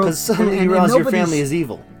Nazi world. Because suddenly you realize your family is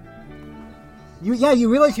evil. You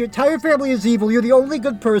realize your entire family is evil. You're the only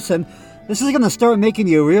good person. This is going to start making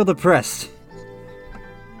you real depressed.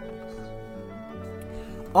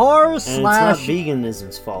 And it's not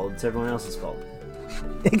veganism's fault, it's everyone else's fault.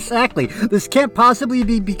 Exactly. This can't possibly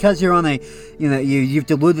be because you're on you've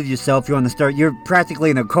deluded yourself, you're on the start, you're practically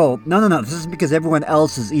in a cult. No. This is because everyone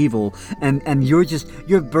else is evil, and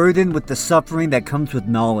you're burdened with the suffering that comes with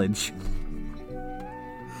knowledge.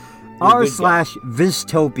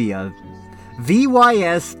 r/Vystopia.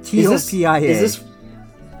 Vystopia.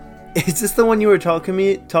 Is this the one you were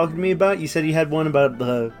talking to me about? You said you had one about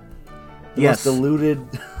the most deluded,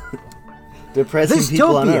 depressing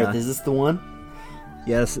people on Earth. Is this the one?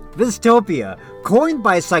 Yes, Vystopia, coined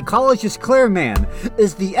by psychologist Claire Mann,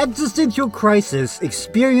 is the existential crisis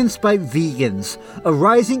experienced by vegans,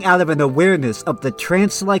 arising out of an awareness of the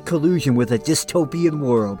trance-like collusion with a dystopian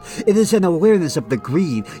world. It is an awareness of the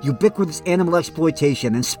greed, ubiquitous animal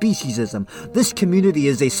exploitation, and speciesism. This community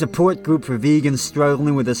is a support group for vegans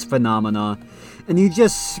struggling with this phenomena. and you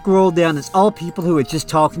just scroll down, it's all people who are just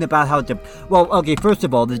talking about how first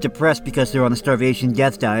of all, they're depressed because they're on a starvation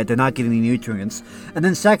death diet, they're not getting any nutrients, and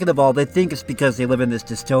then second of all, they think it's because they live in this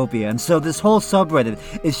dystopia, and so this whole subreddit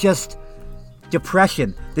is just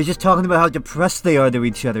depression. They're just talking about how depressed they are to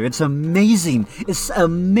each other. It's amazing.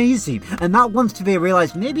 And not once do they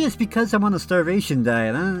realize, maybe it's because I'm on a starvation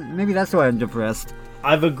diet. Maybe that's why I'm depressed.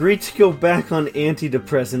 I've agreed to go back on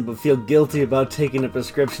antidepressant, but feel guilty about taking a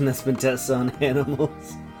prescription that's been tested on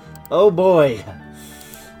animals. Oh boy.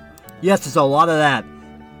 Yes, there's a lot of that.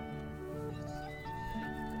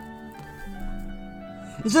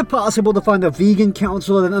 Is it possible to find a vegan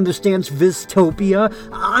counselor that understands Vystopia?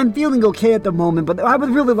 I'm feeling okay at the moment, but I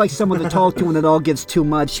would really like someone to talk to when it all gets too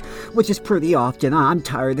much, which is pretty often. I'm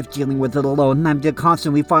tired of dealing with it alone, and I'm to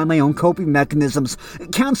constantly find my own coping mechanisms.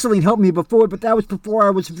 Counseling helped me before, but that was before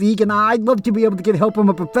I was vegan. I'd love to be able to get help from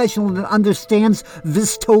a professional that understands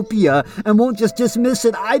Vystopia and won't just dismiss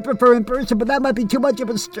it. I prefer in person, but that might be too much of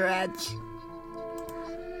a stretch.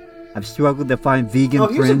 I've struggled to find vegan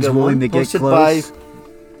friends willing to get close.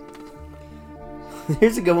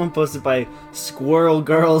 Here's a good one posted by Squirrel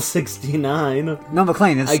Girl 69. No,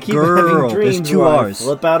 McLean, it's I keep girl. having dreams There's two where R's. I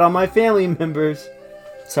flip out on my family members.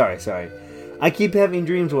 Sorry. I keep having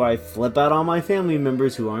dreams where I flip out on my family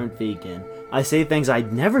members who aren't vegan. I say things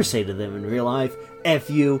I'd never say to them in real life. F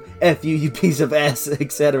you, you piece of ass,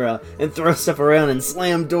 etc. And throw stuff around and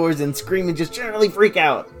slam doors and scream and just generally freak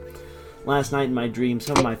out. Last night in my dream,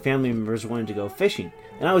 some of my family members wanted to go fishing,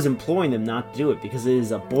 and I was imploring them not to do it because it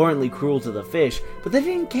is abhorrently cruel to the fish, but they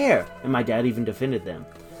didn't care, and my dad even defended them.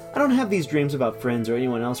 I don't have these dreams about friends or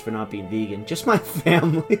anyone else for not being vegan, just my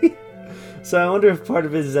family. So I wonder if part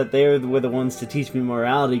of it is that they were the ones to teach me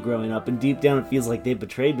morality growing up, and deep down it feels like they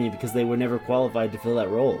betrayed me because they were never qualified to fill that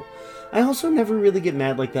role. I also never really get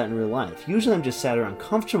mad like that in real life. Usually I'm just sad or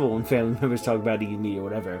uncomfortable when family members talk about eating meat or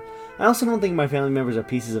whatever. I also don't think my family members are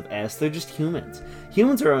pieces of ass, they're just humans.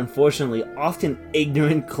 Humans are unfortunately often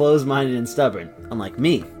ignorant, closed-minded, and stubborn, unlike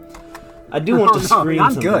me. I do want to scream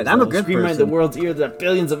I'm good. I'm a good scream right in person. the world's ear that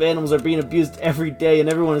billions of animals are being abused every day and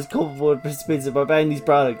everyone is culpable and participates by buying these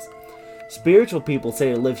products. Spiritual people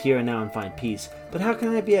say to live here and now and find peace, but how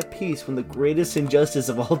can I be at peace when the greatest injustice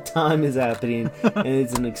of all time is happening and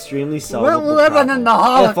it's an extremely solvable We're living problem? in the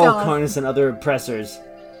Holocaust. F all carnists and other oppressors.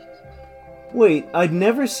 Wait, I'd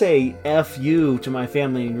never say F you to my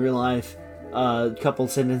family in real life a couple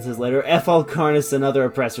sentences later. F all carnists and other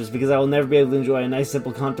oppressors, because I will never be able to enjoy a nice,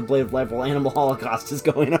 simple, contemplative life while animal holocaust is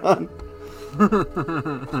going on.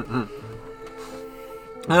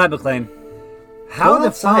 Alright, McLean. Go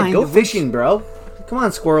outside, go fishing, bro. Come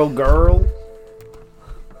on, Squirrel Girl.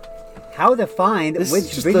 How to find This is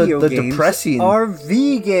which just video the games depressing- are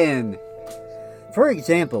vegan. For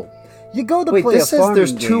example, you go to Wait, play this a says farming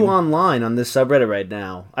there's game. two online on this subreddit right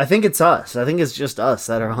now. I think it's us. I think it's just us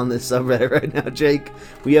that are on this subreddit right now, Jake.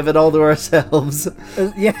 We have it all to ourselves.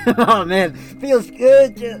 Yeah, oh man, feels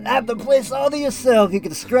good to have the place all to yourself. You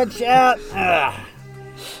can stretch out.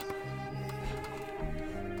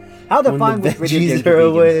 How to When find the which video games veggies are are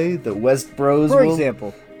vegans. away, the West Bros For will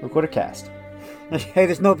example, record a cast. hey,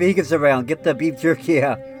 there's no vegans around. Get the beef jerky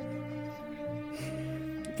out.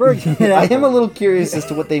 For example, I am a little curious as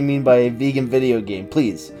to what they mean by a vegan video game.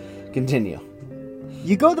 Please, continue.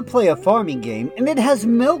 you go to play a farming game and it has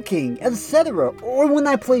milking, etc. Or when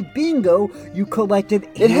I play bingo, you collected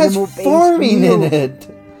It has animal-based farming in meals.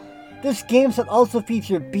 it. There's games that also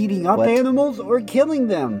feature beating up What? animals or killing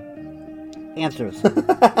them. Answers.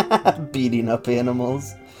 Beating up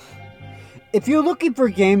animals. If you're looking for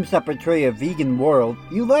games that portray a vegan world,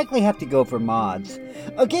 you likely have to go for mods.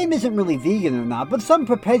 A game isn't really vegan or not, but some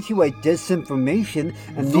perpetuate disinformation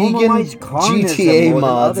and Vegan normalize carnism GTA more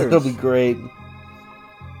mods. than That'll others. be great.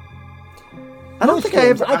 I don't Most think I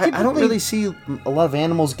games, ever. I don't really see a lot of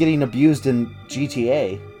animals getting abused in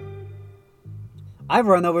GTA. I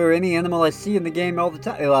run over any animal I see in the game all the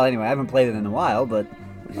time. Well, anyway, I haven't played it in a while, but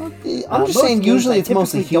I'm just most saying. games Usually, I it's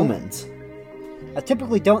mostly typically don't- humans. I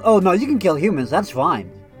typically don't. Oh no, you can kill humans. That's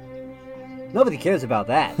fine. Nobody cares about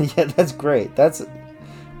that. Yeah, that's great. That's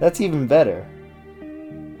even better.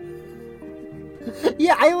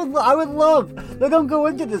 Yeah, I would love. They don't go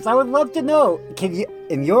into this. I would love to know. Can you,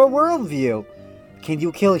 in your worldview, can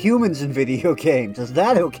you kill humans in video games? Is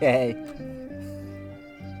that okay?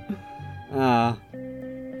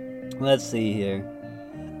 Let's see here.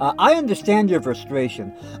 I understand your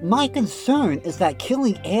frustration. My concern is that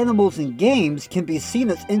killing animals in games can be seen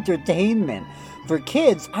as entertainment. For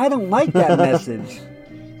kids, I don't like that message.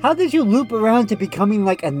 How did you loop around to becoming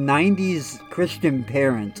like a 90s Christian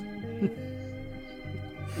parent?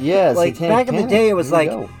 Yeah, Like, Satanic back in the Panic. day, it was Here we like,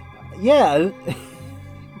 go. Yeah,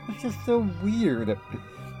 it's just so weird.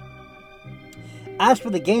 As for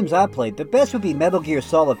the games I played, the best would be Metal Gear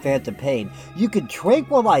Solid Phantom Pain. You could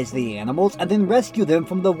tranquilize the animals and then rescue them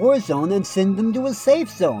from the war zone and send them to a safe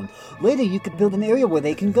zone. Later, you could build an area where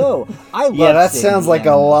they can go. Yeah, that sounds like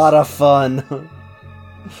a lot of fun.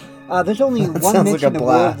 There's only one mention in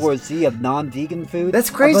World War Z of non-vegan food. That's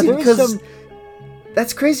crazy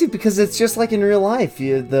That's crazy because it's just like in real life.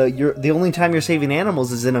 The only time you're saving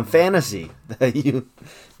animals is in a fantasy that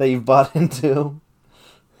you've bought into.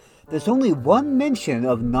 There's only one mention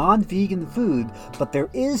of non-vegan food, but there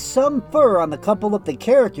is some fur on a couple of the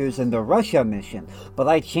characters in the Russia mission. But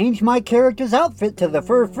I changed my character's outfit to the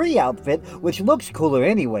fur-free outfit, which looks cooler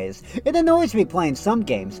anyways. It annoys me playing some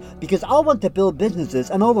games, because I want to build businesses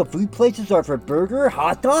and all the food places are for burger,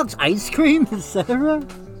 hot dogs, ice cream, etc.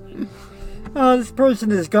 Oh, this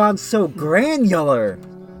person has gone so granular.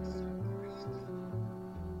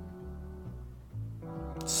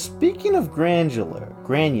 Speaking of granular,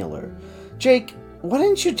 Jake, why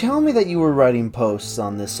didn't you tell me that you were writing posts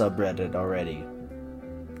on this subreddit already?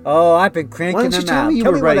 Oh, I've been cranking them out. Why didn't you tell me you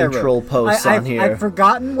were writing troll posts on here? I've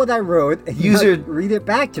forgotten what I wrote, and you read it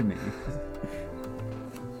back to me.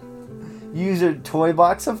 User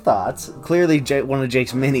Toybox of Thoughts, clearly one of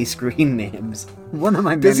Jake's many screen names. One of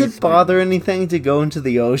my many. Does it bother anything to go into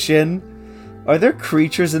the ocean? Are there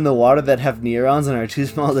creatures in the water that have neurons and are too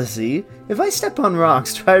small to see? If I step on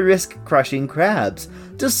rocks, do I risk crushing crabs?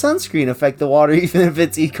 Does sunscreen affect the water even if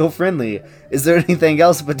it's eco-friendly? Is there anything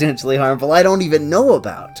else potentially harmful I don't even know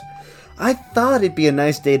about? I thought it'd be a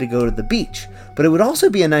nice day to go to the beach, but it would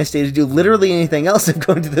also be a nice day to do literally anything else if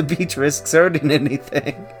going to the beach risks hurting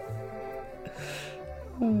anything.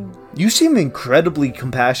 You seem incredibly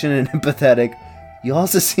compassionate and empathetic. You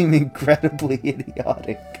also seem incredibly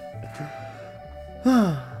idiotic.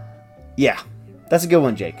 Yeah, that's a good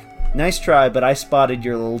one, Jake. Nice try, but I spotted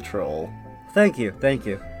your little troll. Thank you.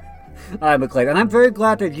 Alright, McLean, and I'm very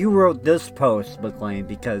glad that you wrote this post, McLean,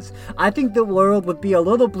 because I think the world would be a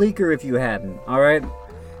little bleaker if you hadn't, alright?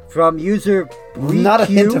 From user BQ, not a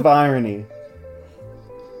hint of irony.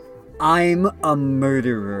 I'm a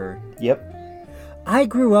murderer. Yep. I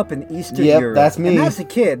grew up in Eastern Europe. That's me. And as a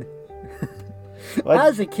kid,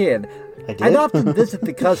 I'd often visit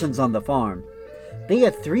the cousins on the farm. They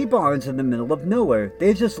had 3 barns in the middle of nowhere.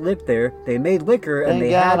 They just lived there, they made liquor, and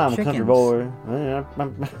they had chickens.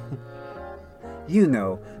 You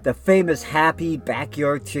know, the famous happy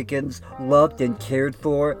backyard chickens, loved and cared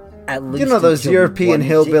for, at least. You know those European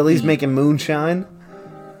hillbillies making moonshine?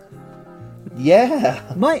 Yeah.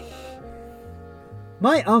 My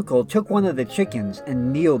uncle took one of the chickens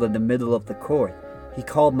and kneeled in the middle of the court. He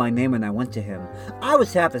called my name and I went to him. I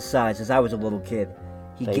was half his size as I was a little kid.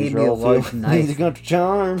 He gave me a large knife. He's got the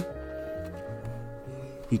charm.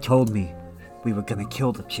 He told me we were gonna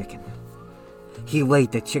kill the chicken. He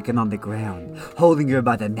laid the chicken on the ground, holding her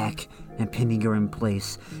by the neck and pinning her in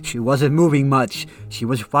place. She wasn't moving much. She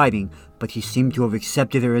was fighting, but he seemed to have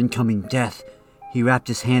accepted her incoming death. He wrapped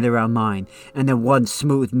his hand around mine, and in one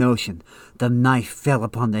smooth motion, the knife fell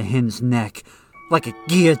upon the hen's neck like a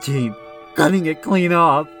guillotine, cutting it clean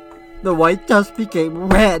off. The white dust became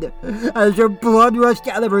red as her blood rushed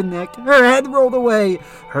out of her neck. Her head rolled away,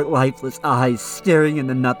 her lifeless eyes staring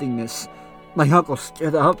into nothingness. My uncle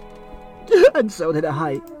stood up, and so did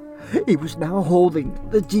I. He was now holding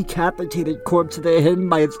the decapitated corpse of the hen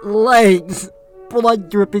by its legs, blood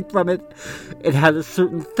dripping from it. It had a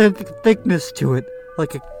certain thickness to it,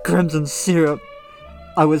 like a crimson syrup.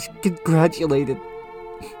 I was congratulated.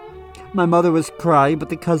 My mother was crying, but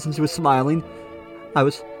the cousins were smiling. I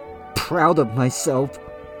was proud of myself.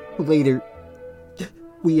 Later,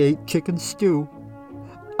 we ate chicken stew.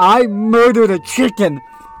 I murdered a chicken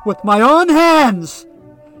with my own hands!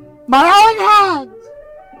 My own hands!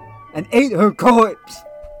 And ate her corpse.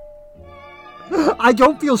 I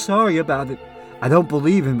don't feel sorry about it. I don't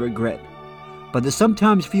believe in regret. But it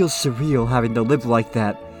sometimes feels surreal having to live like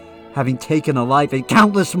that. Having taken a life and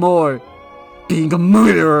countless more. Being a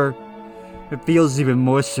murderer. It feels even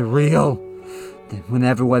more surreal than when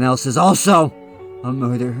everyone else is also a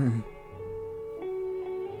murderer.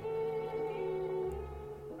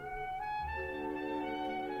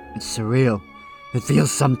 It's surreal. It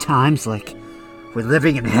feels sometimes like we're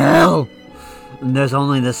living in hell. And there's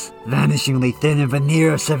only this vanishingly thin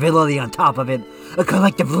veneer of civility on top of it. A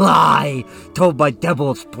collective lie told by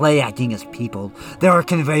devils play acting as people. There are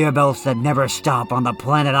conveyor belts that never stop on the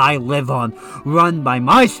planet I live on, run by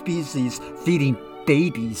my species, feeding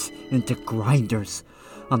babies into grinders.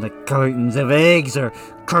 On the curtains of eggs or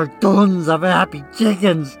cartoons of happy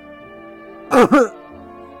chickens.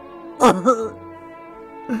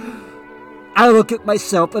 I look at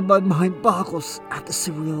myself and my mind boggles at the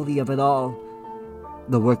surreality of it all.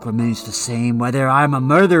 The work remains the same, whether I'm a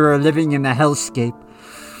murderer living in a hellscape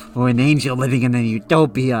or an angel living in a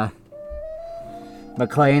utopia.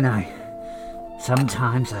 McLean,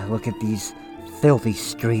 sometimes I look at these filthy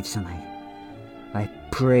streets and I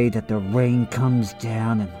pray that the rain comes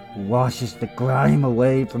down and washes the grime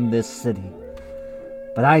away from this city.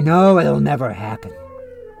 But I know it'll never happen.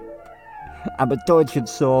 I'm a tortured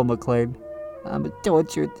soul, McLean. I'm a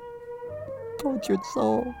tortured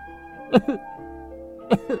soul.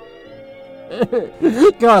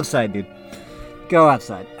 Go outside, dude. Go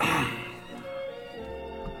outside.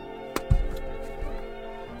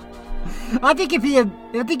 I think if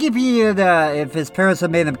his parents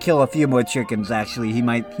had made him kill a few more chickens, actually, he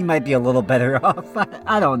might be a little better off.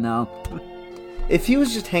 I don't know. If he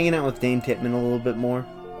was just hanging out with Dane Titman a little bit more.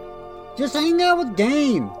 Just hang out with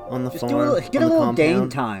Dane. On the just farm. Get a little Dane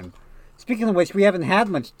time. Speaking of which, we haven't had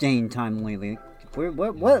much Dane time lately.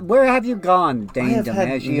 Where have you gone, Dane? I have DiMaggio?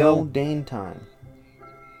 had no Dane time.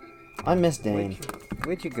 I miss Dane.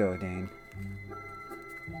 Where'd you go, Dane?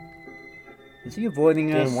 Is he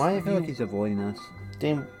avoiding us? Dane, why I have feel you... like he's avoiding us.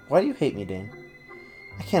 Dane, why do you hate me, Dane?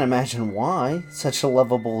 I can't imagine why. Such a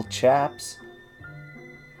lovable chaps.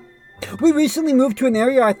 We recently moved to an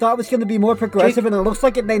area I thought was going to be more progressive, and it looks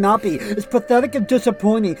like it may not be. It's pathetic and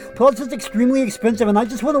disappointing. Plus, it's extremely expensive, and I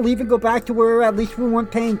just want to leave and go back to where at least we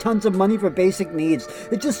weren't paying tons of money for basic needs.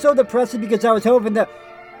 It's just so depressing because I was hoping to...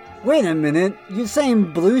 Wait a minute. You're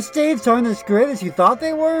saying blue states aren't as great as you thought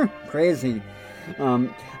they were? Crazy.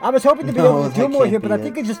 I was hoping to be able to do more here, but I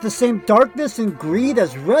think it's just the same darkness and greed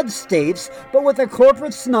as red states, but with a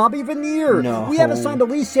corporate snobby veneer. No. We haven't signed a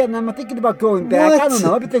lease yet, and I'm thinking about going back. What? I don't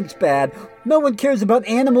know, everything's bad. No one cares about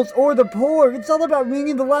animals or the poor. It's all about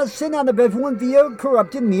wringing the last cent out of everyone via a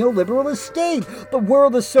corrupted neoliberal estate. The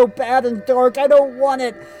world is so bad and dark, I don't want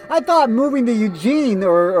it. I thought moving to Eugene,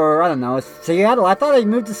 or I don't know, Seattle. I thought I'd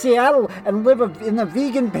move to Seattle and live in a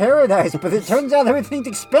vegan paradise, but it turns out everything's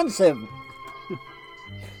expensive.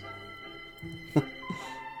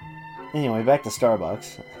 Anyway, back to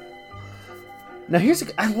Starbucks. Now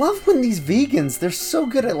I love when these vegans, they're so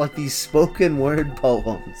good at like these spoken word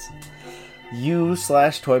poems.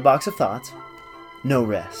 You/Toy Box of Thoughts. No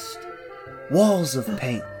rest. Walls of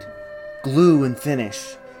paint. Glue and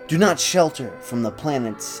finish. Do not shelter from the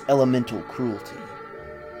planet's elemental cruelty.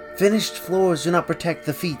 Finished floors do not protect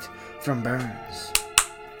the feet from burns.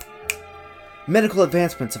 Medical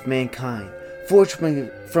advancements of mankind, forged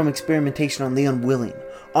from experimentation on the unwilling,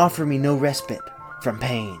 offer me no respite from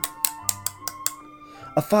pain.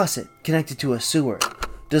 A faucet connected to a sewer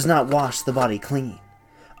does not wash the body clean.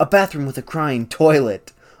 A bathroom with a crying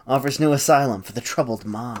toilet offers no asylum for the troubled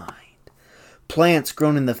mind. Plants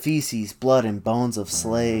grown in the feces, blood, and bones of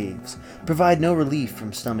slaves provide no relief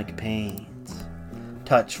from stomach pains.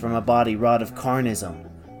 Touch from a body wrought of carnism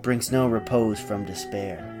brings no repose from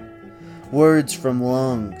despair. Words from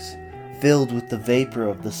lungs filled with the vapor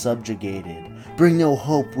of the subjugated bring no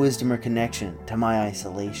hope, wisdom, or connection to my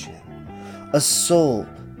isolation. A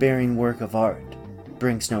soul-bearing work of art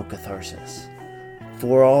brings no catharsis,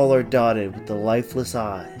 for all are dotted with the lifeless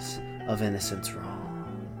eyes of innocence wrong.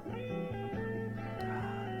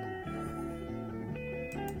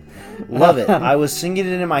 Love it. I was singing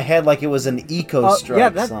it in my head like it was an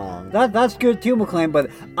Eco-Strike song. That's good too, McLean, but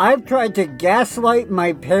I've tried to gaslight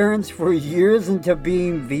my parents for years into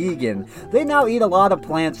being vegan. They now eat a lot of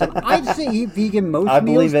plants, and I'd say eat vegan most meals. I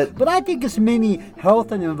believe it. But I think it's mainly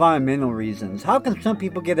health and environmental reasons. How can some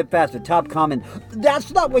people get it faster? Top comment,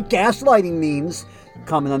 that's not what gaslighting means.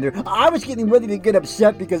 Comment under, I was getting ready to get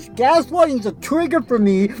upset because gaslighting's a trigger for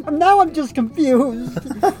me, and now I'm just confused.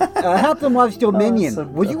 Half them watched Dominion. So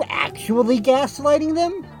Were you actually gaslighting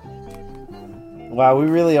them? Wow, we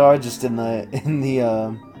really are just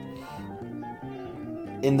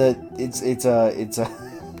it's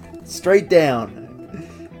straight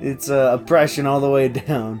down. It's oppression all the way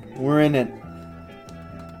down. We're in it.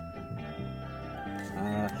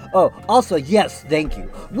 Also, yes, thank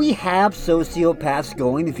you. We have sociopaths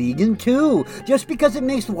going vegan too, just because it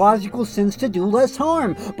makes logical sense to do less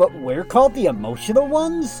harm. But we're called the emotional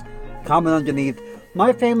ones? Comment underneath.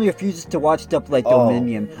 My family refuses to watch stuff like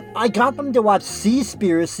Dominion. I got them to watch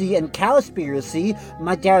Seaspiracy and Cowspiracy.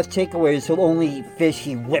 My dad's takeaways, he'll only eat fish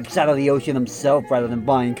he whips out of the ocean himself rather than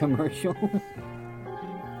buying commercial.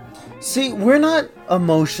 See, we're not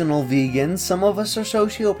emotional vegans. Some of us are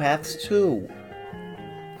sociopaths too.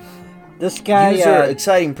 This guy, User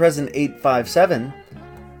exciting present 857.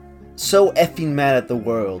 So effing mad at the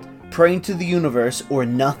world. praying to the universe or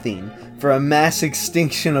nothing for a mass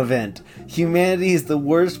extinction event. Humanity is the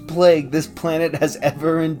worst plague this planet has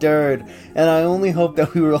ever endured, and I only hope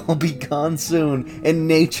that we will all be gone soon and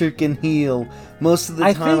nature can heal. Most of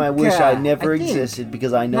the time I wish I never existed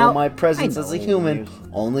because I know my presence as a human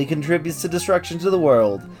only contributes to destruction to the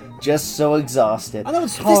world. Just so exhausted. I know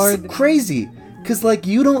it's hard. This is crazy, because like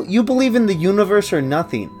you believe in the universe or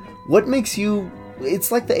nothing. What makes you...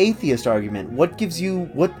 It's like the atheist argument. What gives you...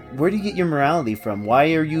 Where do you get your morality from?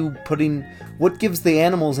 Why are you putting... What gives the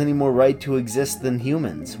animals any more right to exist than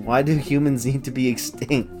humans? Why do humans need to be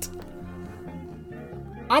extinct?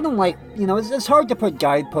 I don't like... it's hard to put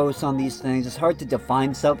guideposts on these things. It's hard to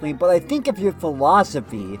define something. But I think if your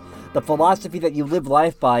philosophy, the philosophy that you live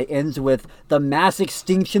life by, ends with the mass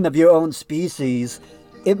extinction of your own species,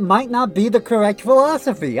 it might not be the correct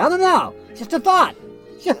philosophy. I don't know. Just a thought.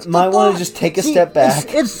 Might want to just take a step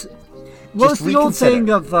back. It's the old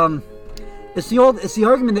saying of it's the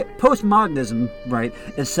argument that postmodernism, right?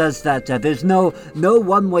 It says that there's no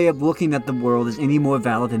one way of looking at the world is any more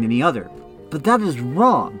valid than any other. But that is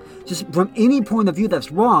wrong. Just from any point of view,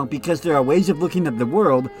 that's wrong, because there are ways of looking at the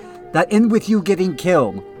world that end with you getting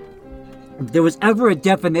killed. If there was ever a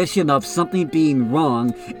definition of something being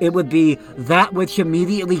wrong, it would be that which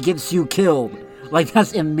immediately gets you killed. Like,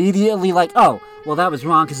 that's immediately like, oh, well, that was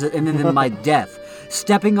wrong because it ended in my death.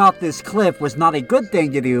 Stepping off this cliff was not a good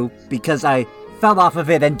thing to do because I fell off of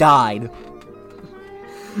it and died.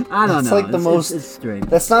 I don't know. Like it's strange.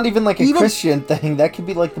 That's not even like a Christian thing. That could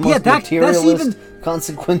be like the most materialist,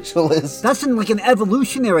 consequentialist. That's like an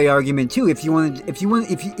evolutionary argument too. If you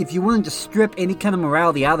wanted to strip any kind of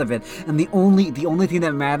morality out of it, and the only thing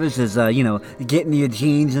that matters is getting your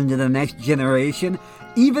genes into the next generation.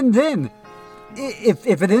 Even then, if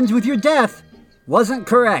it ends with your death, wasn't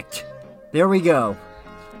correct. There we go.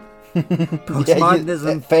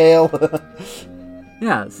 Postmodernism fail.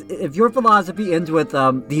 Yes, if your philosophy ends with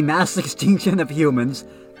the mass extinction of humans,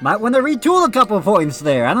 might want to retool a couple points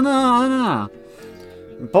there. I don't know.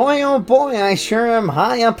 Boy, oh boy, I sure am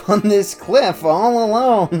high up on this cliff all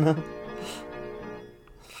alone.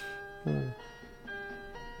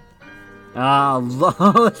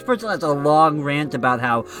 This person has a long rant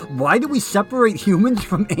about why do we separate humans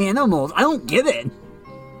from animals? I don't get it.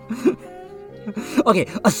 Okay,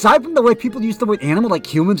 aside from the way people use the word animal, like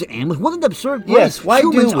humans and animals, what an absurd phrase. Yes, why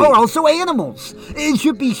humans do we? are also animals. It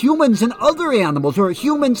should be humans and other animals, or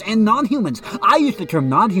humans and non-humans. I use the term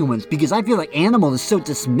non-humans because I feel like animal is so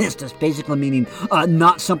dismissed as basically meaning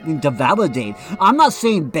not something to validate. I'm not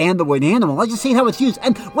saying ban the word animal, I just say how it's used.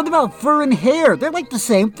 And what about fur and hair? They're like the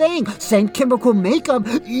same thing. Same chemical makeup.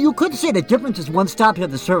 You could say the difference is one stops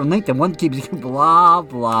at a certain length and one keeps blah,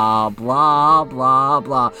 blah, blah, blah,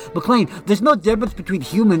 blah. McLean, there's no difference between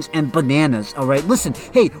humans and bananas, alright? Listen,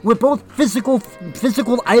 hey, we're both physical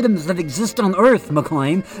items that exist on Earth,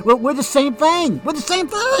 McLean. We're the same thing. We're the same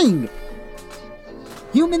thing.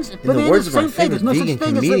 Humans, bananas, the same thing. There's no such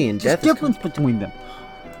thing as a difference between them.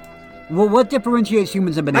 Well, what differentiates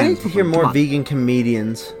humans and bananas? I need to hear more vegan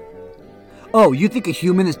comedians. Oh, you think a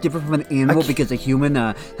human is different from an animal because a human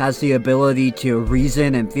has the ability to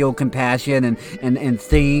reason and feel compassion and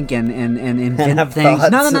think and invent things?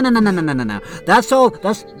 Thoughts. No.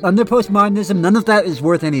 That's under postmodernism. None of that is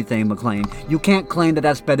worth anything, McLean. You can't claim that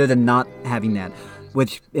that's better than not having that,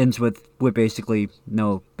 which ends with we're basically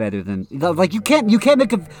no better than like you can't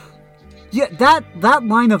make a that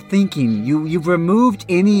line of thinking. You've removed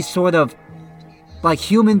any sort of like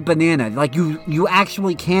human banana, like you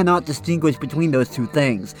actually cannot distinguish between those two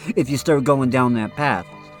things if you start going down that path.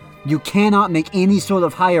 You cannot make any sort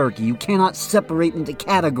of hierarchy. You cannot separate into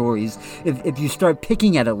categories if you start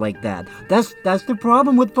picking at it like that. That's the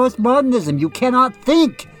problem with postmodernism. You cannot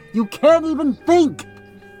think. You can't even think.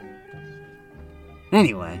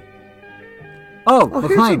 Anyway. Oh,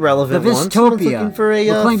 McLean, the Vystopia.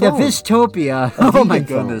 McLean, the Vystopia. Oh my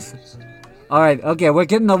goodness. All right, okay, we're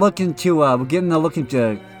getting a look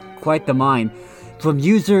into quite the mind from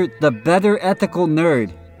user the Better Ethical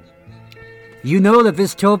Nerd. You know the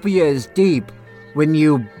Vystopia is deep when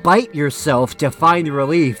you bite yourself to find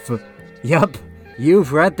relief. Yup,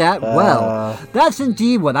 you've read that well. That's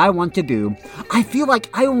indeed what I want to do. I feel like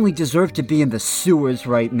I only deserve to be in the sewers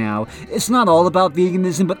right now. It's not all about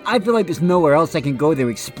veganism, but I feel like there's nowhere else I can go to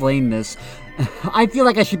explain this. I feel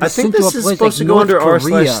like I should be sent to a place like North Korea. I think this is supposed to go under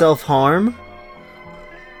r/self-harm.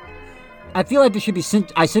 I feel like I should be sent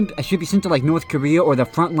to like North Korea or the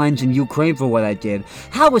front lines in Ukraine for what I did.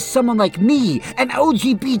 How is someone like me, an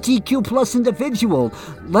LGBTQ plus individual,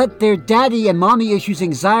 let their daddy and mommy issues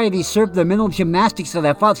anxiety serve the mental gymnastics that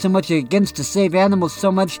I fought so much against to save animals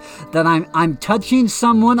so much that I'm touching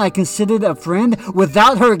someone I considered a friend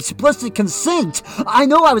without her explicit consent? I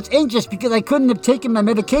know I was anxious because I couldn't have taken my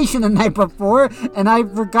medication the night before, and I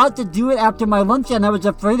forgot to do it after my lunch, and I was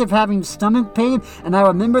afraid of having stomach pain, and I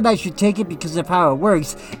remembered I should take it because of how it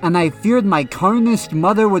works, and I feared my carnist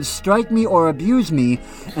mother would strike me or abuse me,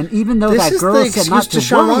 and even though that girl said not to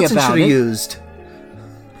worry about it... used.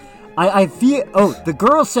 I fear... Oh, the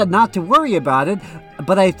girl said not to worry about it,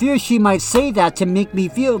 but I fear she might say that to make me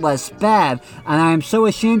feel less bad, and I am so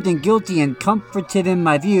ashamed and guilty and comforted in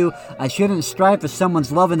my view. I shouldn't strive for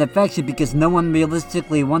someone's love and affection because no one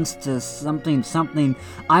realistically wants to something.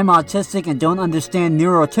 I'm autistic and don't understand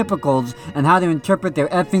neurotypicals and how to interpret their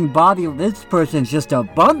effing body. This person's just a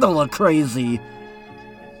bundle of crazy.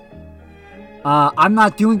 I'm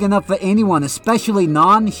not doing enough for anyone, especially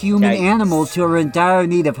non-human animals who are in dire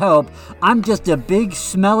need of help. I'm just a big,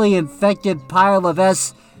 smelly, infected pile of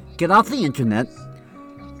S. Get off the internet.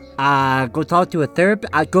 Go talk to a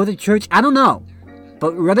therapist. Go to church. I don't know.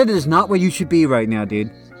 But Reddit is not where you should be right now,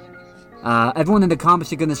 dude. Everyone in the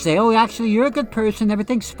comments are gonna say, oh, actually, you're a good person.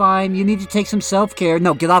 Everything's fine. You need to take some self-care.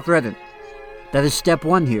 No, get off Reddit. That is step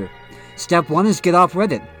 1 here. Step 1 is get off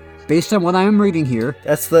Reddit. Based on what I am reading here,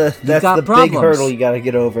 that's the big hurdle you got to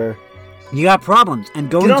get over. You got problems, and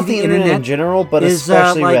going to the internet in general, but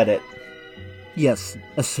especially Reddit. Yes,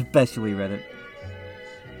 especially Reddit.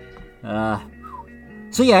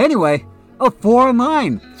 So yeah. Anyway, 4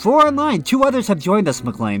 online. 4 online. 2 others have joined us,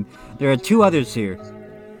 McLean. There are 2 others here.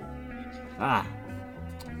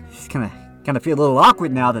 Just kind of feel a little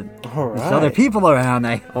awkward now that there's other people around.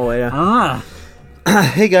 Oh yeah.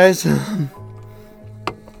 Hey guys.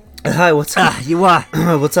 Hi, what's up?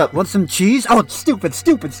 What's up? Want some cheese? Oh, stupid.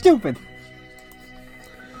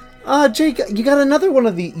 Jake, you got another one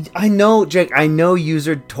of the... I know, Jake,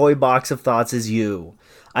 user Toy Box of Thoughts is you.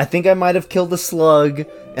 I think I might have killed a slug,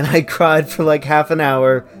 and I cried for like half an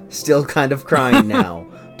hour, still kind of crying now.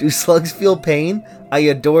 Do slugs feel pain? I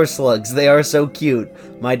adore slugs, they are so cute.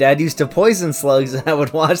 My dad used to poison slugs, and I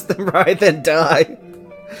would watch them writhe and die.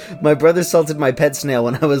 My brother salted my pet snail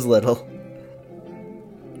when I was little.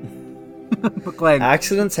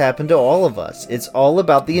 Accidents happen to all of us. It's all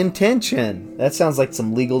about the intention. That sounds like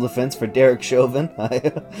some legal defense for Derek Chauvin.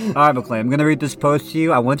 Alright, McLean, I'm going to read this post to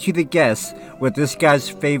you. I want you to guess what this guy's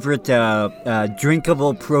favorite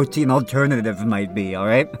drinkable protein alternative might be,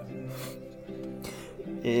 alright?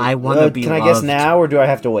 I want to be loved. Can I guess now, or do I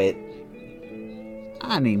have to wait?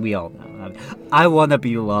 I mean, we all know. I want to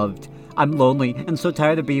be loved. I'm lonely, and so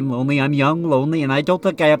tired of being lonely. I'm young, lonely, and I don't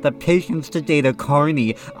think I have the patience to date a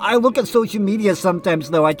carny. I look at social media sometimes,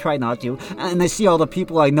 though I try not to, and I see all the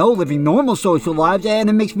people I know living normal social lives, and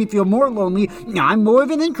it makes me feel more lonely. I'm more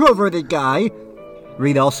of an introverted guy.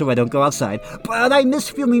 Read also, I don't go outside. But I miss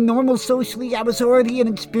feeling normal socially. I was already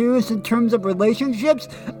inexperienced in terms of relationships.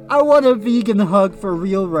 I want a vegan hug for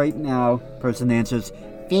real right now. Person answers,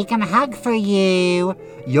 vegan hug for you.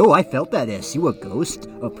 Yo, I felt that S. You a ghost?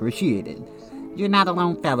 Appreciated. You're not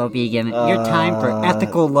alone, fellow vegan. Your time for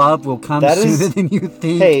ethical love will come sooner than you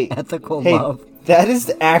think. Ethical love. That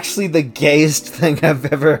is actually the gayest thing I've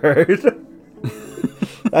ever heard.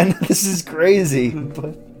 I know this is crazy,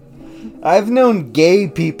 but I've known gay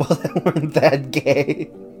people that weren't that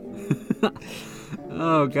gay.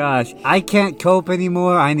 Oh gosh, I can't cope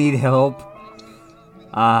anymore. I need help.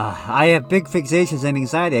 I have big fixations and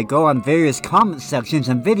anxiety. I go on various comment sections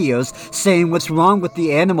and videos saying what's wrong with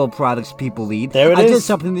the animal products people eat. There it is. I did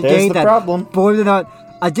something today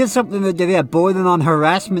that bordered on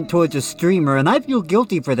harassment towards a streamer, and I feel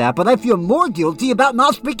guilty for that, but I feel more guilty about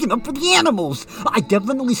not speaking up for the animals. I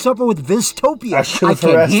definitely suffer with Vystopia. I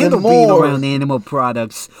can't handle being around animal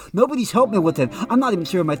products. Nobody's helped me with it. I'm not even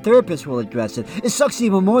sure my therapist will address it. It sucks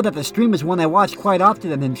even more that the stream is one I watch quite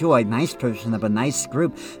often and enjoy. Nice person of a nice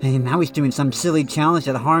group. And now he's doing some silly challenge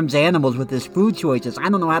that harms animals with his food choices. I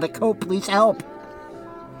don't know how to cope. Please help.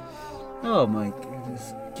 Oh my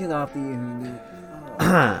goodness. Get off the internet.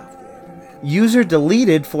 User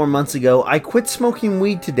deleted 4 months ago. I quit smoking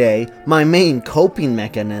weed today, my main coping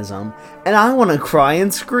mechanism, and I want to cry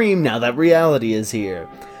and scream now that reality is here.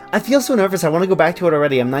 I feel so nervous, I want to go back to it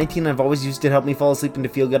already. I'm 19 and I've always used it to help me fall asleep and to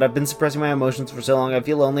feel good. I've been suppressing my emotions for so long. I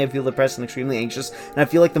feel lonely, I feel depressed and extremely anxious, and I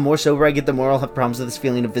feel like the more sober I get, the more I'll have problems with this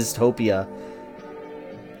feeling of Vystopia.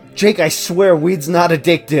 Jake, I swear weed's not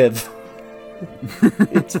addictive.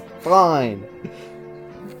 It's fine.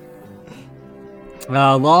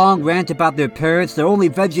 long rant about their parents. They're only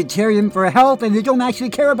vegetarian for health, and they don't actually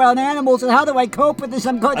care about animals. And how do I cope with this?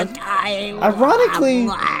 I'm going to die.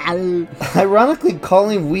 Ironically,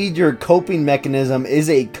 calling weed your coping mechanism is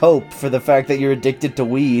a cope for the fact that you're addicted to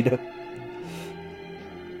weed.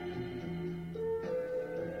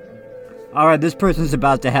 All right, this person's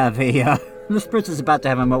about to have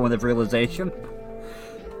a moment of realization.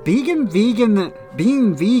 Being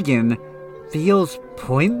vegan feels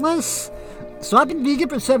pointless. So I've been vegan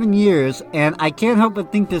for 7 years, and I can't help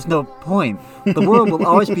but think there's no point. The world will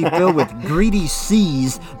always be filled with greedy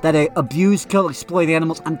seas that abuse, kill, exploit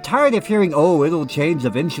animals. I'm tired of hearing, oh, it'll change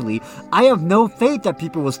eventually. I have no faith that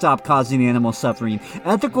people will stop causing animal suffering.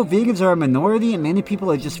 Ethical vegans are a minority, and many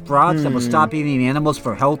people are just frauds that will stop eating animals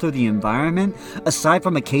for health or the environment. Aside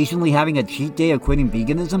from occasionally having a cheat day of quitting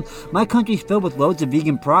veganism, my country's filled with loads of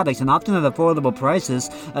vegan products, and often at affordable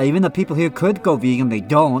prices. Even the people here could go vegan, they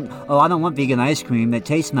don't. Oh, I don't want vegan ice cream. That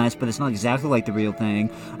tastes nice, but it's not exactly like the real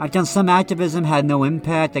thing. I've done some activism, had no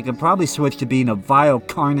impact. I could probably switch to being a vile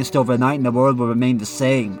carnist overnight and the world will remain the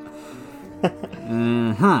same.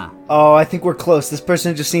 Oh, I think we're close. This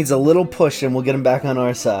person just needs a little push and we'll get him back on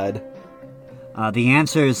our side. The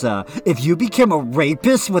answer is, if you became a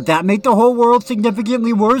rapist, would that make the whole world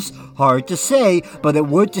significantly worse? Hard to say, but it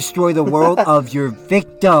would destroy the world of your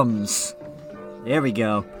victims. There we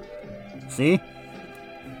go. See?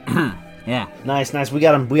 Yeah. Nice. We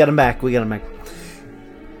got him back.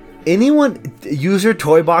 Anyone... User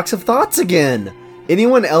Toy Box of Thoughts again.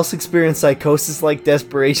 Anyone else experience psychosis-like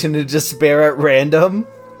desperation and despair at random?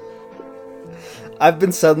 I've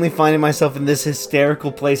been suddenly finding myself in this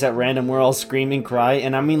hysterical place at random where I'll scream and cry,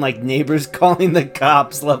 and I mean like neighbors calling the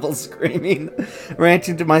cops level screaming,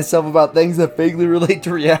 ranting to myself about things that vaguely relate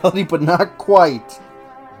to reality, but not quite.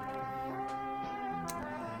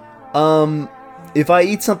 If I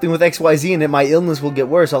eat something with XYZ in it, my illness will get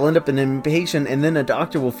worse. I'll end up an inpatient, and then a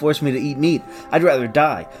doctor will force me to eat meat. I'd rather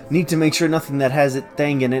die. Need to make sure nothing that has a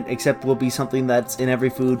thing in it, except will be something that's in every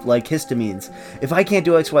food, like histamines. If I can't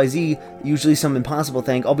do XYZ, usually some impossible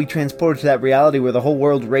thing, I'll be transported to that reality where the whole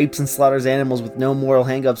world rapes and slaughters animals with no moral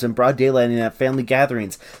hang-ups in broad daylight and at family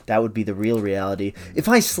gatherings. That would be the real reality. If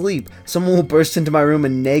I sleep, someone will burst into my room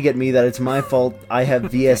and nag at me that it's my fault I have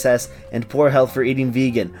VSS and poor health for eating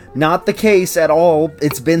vegan. Not the case at all.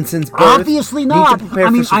 It's been since birth. Obviously not. I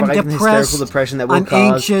mean, I'm depressed. Depression that will I'm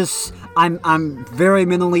cause. Anxious. I'm very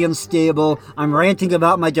mentally unstable. I'm ranting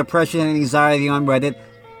about my depression and anxiety on Reddit.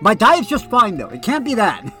 My diet's just fine, though. It can't be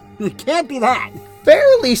that. It can't be that.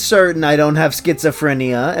 Fairly certain I don't have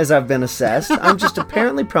schizophrenia, as I've been assessed. I'm just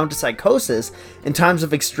apparently prone to psychosis in times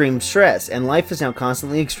of extreme stress, and life is now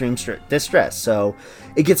constantly extreme distress, so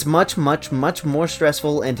it gets much, much, much more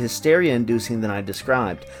stressful and hysteria-inducing than I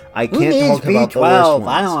described. I can't talk about the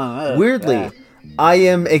worst ones. Weirdly, I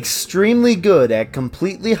am extremely good at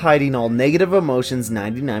completely hiding all negative emotions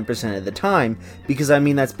 99% of the time, because I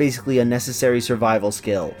mean that's basically a necessary survival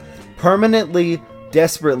skill. Permanently,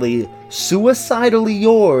 desperately, suicidally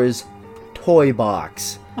yours, Toy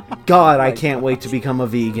Box. God, I can't wait to become a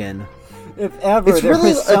vegan. If ever, it's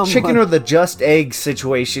really a chicken or the just egg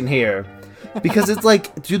situation here. Because it's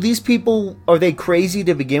like, do these people, are they crazy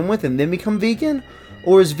to begin with and then become vegan?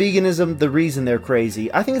 Or is veganism the reason they're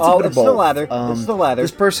crazy? I think it's a bit of both. It's the latter.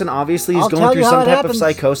 This person obviously is going through some type of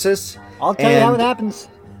psychosis. I'll tell you how it happens.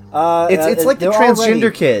 It's like the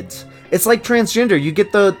transgender kids. It's like transgender. You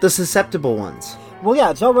get the susceptible ones. Well,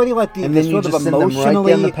 yeah, it's already like the and then sort you of just emotionally... send them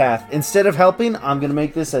right down the path. Instead of helping, I'm going to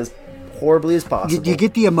make this as horribly as possible. You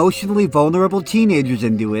get the emotionally vulnerable teenagers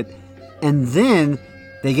into it, and then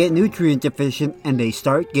they get nutrient deficient, and they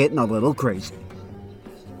start getting a little crazy.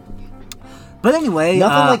 But anyway,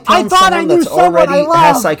 nothing like I thought I knew someone I love.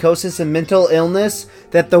 Has psychosis and mental illness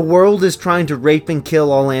that the world is trying to rape and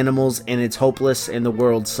kill all animals, and it's hopeless, and the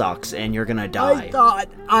world sucks, and you're gonna die. I thought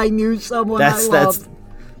I knew someone I loved.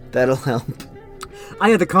 That'll help. I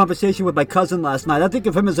had a conversation with my cousin last night. I think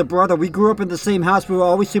of him as a brother. We grew up in the same house. We were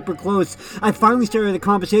always super close. I finally started a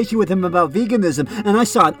conversation with him about veganism, and I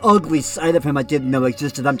saw an ugly side of him I didn't know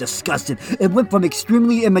existed. I'm disgusted. It went from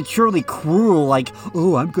extremely immaturely cruel, like,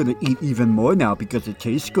 oh, I'm gonna eat even more now because it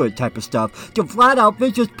tastes good type of stuff, to flat-out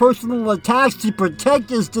vicious personal attacks to protect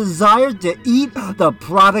his desire to eat the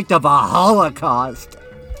product of a Holocaust.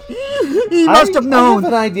 He must have known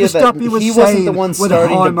an idea the stuff he was wasn't the one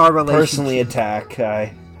starting to personally personally attack.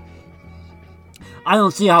 I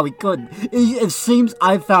don't see how he could. It seems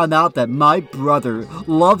I found out that my brother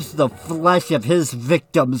loves the flesh of his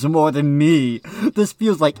victims more than me. This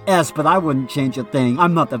feels like but I wouldn't change a thing.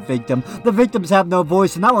 I'm not the victim. The victims have no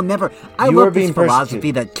voice, and I will never... I love this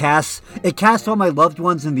philosophy that casts all my loved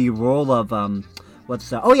ones in the role of,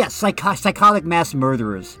 psychotic mass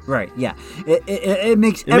murderers. Right, yeah. It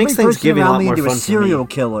makes every person Thanksgiving a around lot me more into a fun for serial me.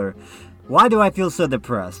 killer. Why do I feel so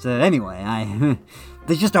depressed? Anyway,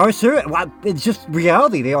 they just are it's just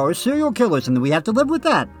reality. They are serial killers, and we have to live with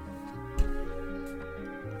that.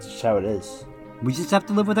 That's just how it is. We just have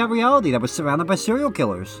to live with that reality that we're surrounded by serial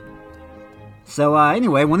killers. So,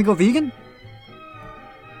 anyway, want to go vegan?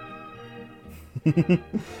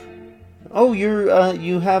 Oh,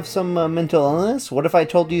 you have some mental illness? What if I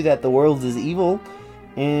told you that the world is evil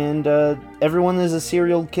and everyone is a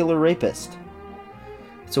serial killer rapist?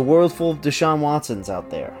 It's a world full of Deshaun Watsons out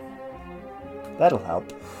there. That'll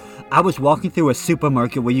help. I was walking through a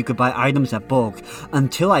supermarket where you could buy items at bulk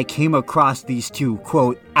until I came across these two,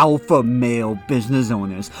 quote, alpha male business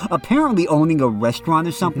owners, apparently owning a restaurant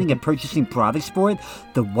or something and purchasing products for it.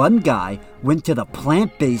 The one guy went to the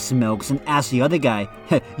plant-based milks and asked the other guy,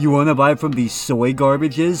 hey, you want to buy from these soy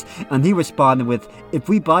garbages? And he responded with, if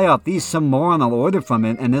we buy off these, some moron will order from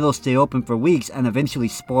it and it'll stay open for weeks and eventually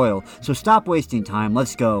spoil. So stop wasting time,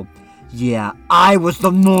 let's go. Yeah, I was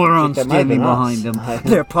the moron standing behind them.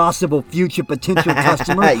 Their possible future potential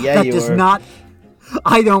customer Yeah, you were.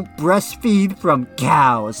 I don't breastfeed from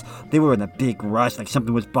cows. They were in a big rush, like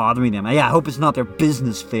something was bothering them. Yeah, I hope it's not their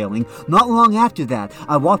business failing. Not long after that,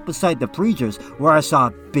 I walked beside the freezers where I saw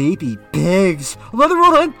baby pigs,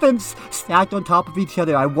 literal infants, stacked on top of each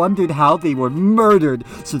other. I wondered how they were murdered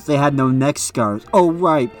since they had no neck scars. Oh,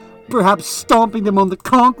 right. Perhaps stomping them on the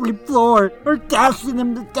concrete floor or gassing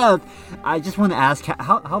them to death. I just want to ask,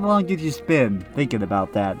 how long did you spend thinking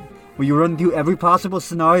about that? Were you running through every possible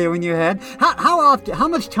scenario in your head? How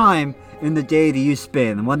much time in the day do you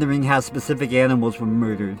spend wondering how specific animals were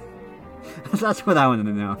murdered? That's what I want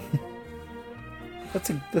to know.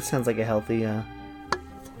 That sounds like a healthy,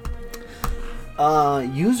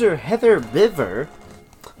 user Heather Biver.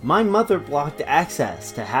 My mother blocked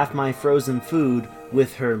access to half my frozen food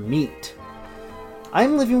with her meat. I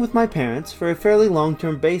am living with my parents for a fairly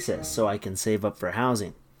long-term basis so I can save up for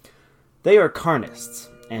housing. They are carnists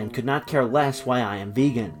and could not care less why I am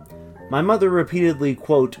vegan. My mother repeatedly,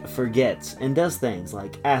 quote, forgets and does things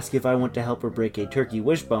like ask if I want to help her break a turkey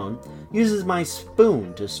wishbone, uses my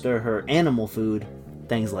spoon to stir her animal food,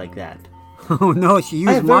 things like that. Oh no, she used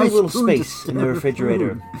I have my very little spoon to space in the stir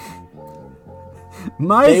refrigerator. food.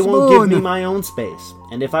 My They spoon. won't give me my own space,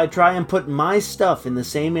 and if I try and put my stuff in the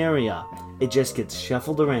same area, it just gets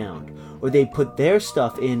shuffled around, or they put their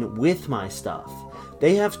stuff in with my stuff.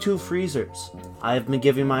 They have 2 freezers. I have been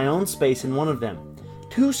given my own space in one of them.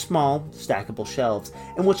 2 small, stackable shelves,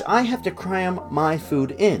 in which I have to cram my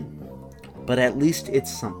food in. But at least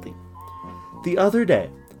it's something. The other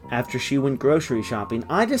day, after she went grocery shopping,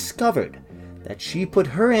 I discovered that she put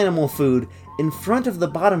her animal food in front of the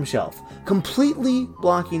bottom shelf, completely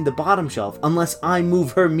blocking the bottom shelf unless I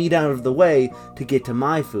move her meat out of the way to get to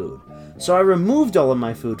my food. So I removed all of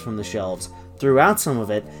my food from the shelves, threw out some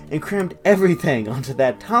of it, and crammed everything onto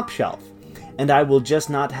that top shelf. And I will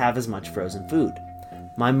just not have as much frozen food.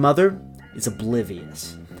 My mother is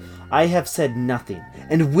oblivious. I have said nothing,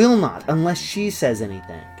 and will not unless she says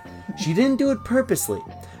anything. She didn't do it purposely,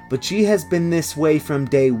 but she has been this way from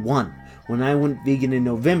day one. When I went vegan in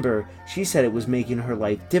November, she said it was making her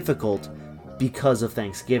life difficult because of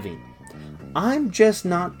Thanksgiving. I'm just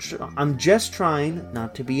trying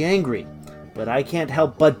not to be angry, but I can't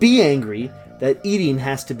help but be angry that eating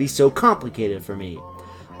has to be so complicated for me.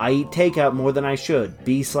 I eat takeout more than I should.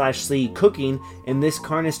 B/C cooking in this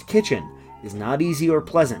carnist kitchen is not easy or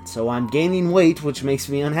pleasant, so I'm gaining weight, which makes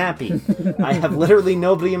me unhappy. I have literally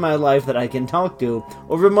nobody in my life that I can talk to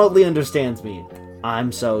or remotely understands me.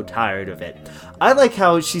 I'm so tired of it. I like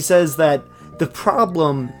how she says that the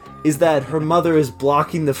problem is that her mother is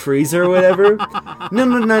blocking the freezer or whatever. No.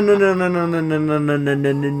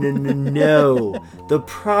 The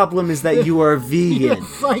problem is that you are vegan.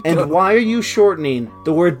 And why are you shortening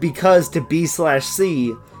the word because to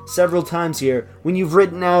B/C several times here when you've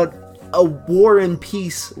written out a War and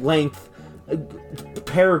Peace length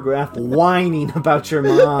paragraph whining about your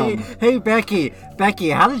mom? Hey, Becky,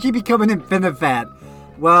 how did you become an infinifat?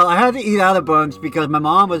 Well, I had to eat out a bunch because my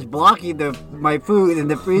mom was blocking my food in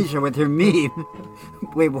the freezer with her meat.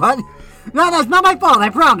 Wait, what? No, that's not my fault,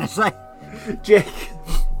 I promise. Jake,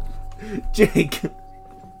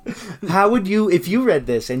 how would you, if you read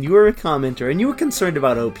this and you were a commenter and you were concerned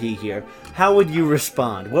about OP here, how would you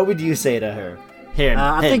respond? What would you say to her?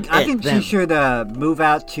 I think she should move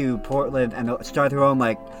out to Portland and start her own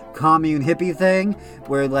commune hippie thing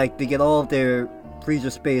where they get all of their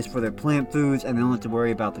freezer space for their plant foods and they don't have to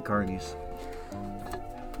worry about the carnies.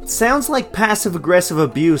 Sounds like passive-aggressive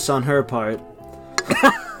abuse on her part.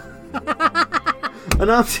 An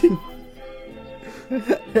option...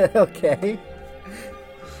 Okay.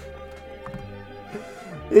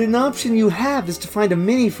 An option you have is to find a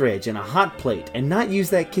mini fridge and a hot plate and not use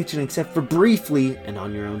that kitchen except for briefly and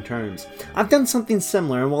on your own terms. I've done something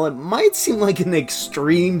similar, and while it might seem like an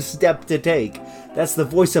extreme step to take, that's the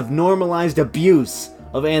voice of normalized abuse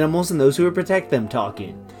of animals and those who protect them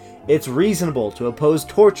talking. It's reasonable to oppose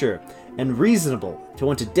torture and reasonable to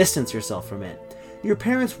want to distance yourself from it. Your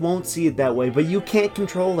parents won't see it that way, but you can't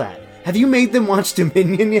control that. Have you made them watch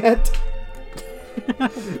Dominion yet?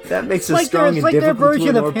 That makes a strong and difficult to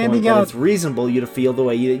ignore point that it's reasonable you to feel the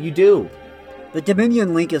way that you do. The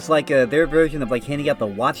Dominion link is like their version of like handing out the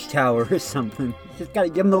Watchtower or something. You just gotta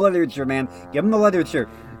give them the literature, man. Give them the literature.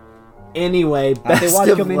 Anyway, best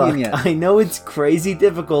of luck. I know it's crazy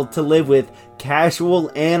difficult to live with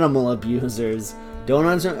casual animal abusers. Don't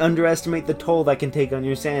underestimate the toll that can take on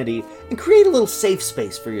your sanity, and create a little safe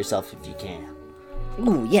space for yourself if you can.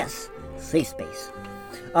 Ooh, yes. Safe space.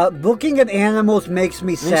 Looking at animals makes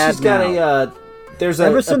me sad she's got there's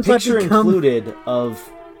a picture included of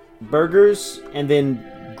burgers and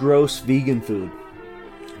then gross vegan food.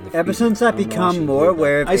 Ever since I've become more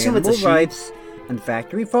aware of animal rights and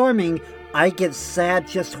factory farming, I get sad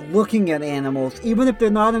just looking at animals, even if they're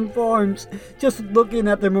not in farms. Just looking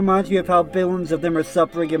at them reminds me of how billions of them are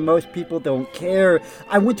suffering and most people don't care.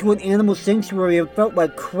 I went to an animal sanctuary and felt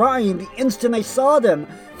like crying the instant I saw them.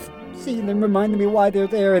 Seeing them reminded me why they're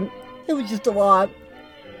there, and it was just a lot.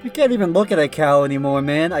 You can't even look at a cow anymore,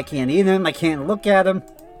 man. I can't eat them, I can't look at them.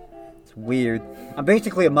 It's weird. I'm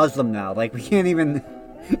basically a Muslim now, like, we can't even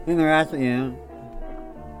interact, you know.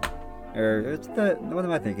 What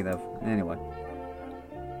am I thinking of? Anyway.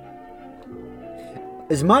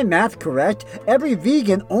 Is my math correct? Every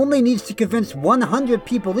vegan only needs to convince 100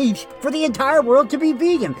 people each for the entire world to be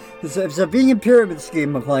vegan. It's a vegan pyramid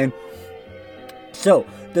scheme, McLean. So,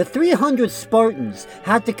 the 300 Spartans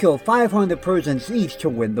had to kill 500 persons each to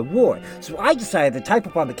win the war. So I decided to type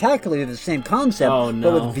up on the calculator the same concept,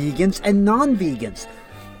 but with vegans and non-vegans.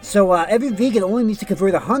 So every vegan only needs to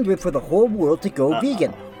convert 100 for the whole world to go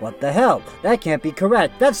vegan. What the hell? That can't be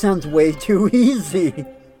correct. That sounds way too easy.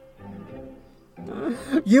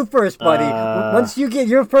 You first, buddy. Once you get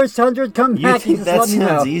your first 100, come back and just let me know.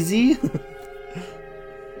 That sounds easy?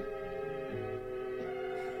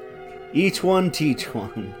 Each one, teach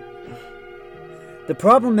one. The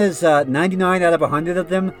problem is 99 out of 100 of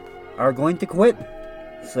them are going to quit.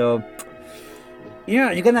 So,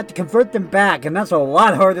 yeah, you're going to have to convert them back, and that's a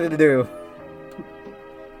lot harder to do.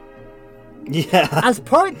 Yeah.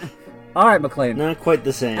 Alright, McLean. Not quite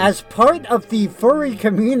the same. As part of the furry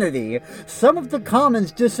community, some of the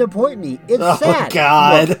comments disappoint me. It's sad. Oh,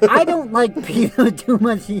 God. Look, I don't like PETA too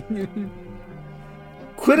much either.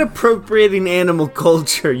 Quit appropriating animal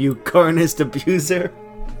culture, you carnist abuser.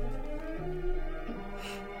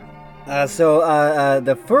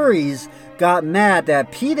 The furries got mad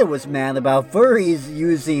that PETA was mad about furries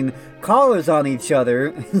using collars on each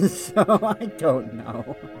other. So, I don't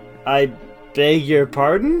know. I beg your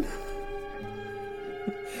pardon?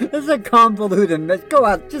 This is a convoluted mess. Go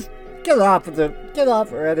out, just get off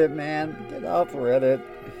Reddit, man. Get off Reddit.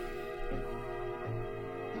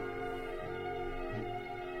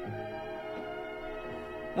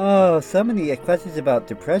 Oh, so many questions about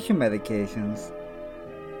depression medications.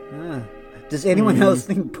 Does anyone else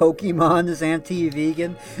think Pokemon is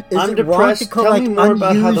anti-vegan? Is it wrong to collect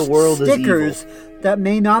unused stickers that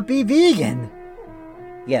may not be vegan?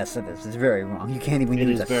 Yes, it is. It's very wrong. You can't even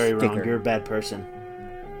use a sticker. It is very wrong. You're a bad person.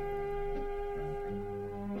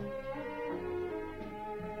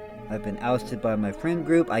 I've been ousted by my friend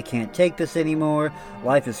group. I can't take this anymore.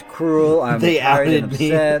 Life is cruel. I'm tired and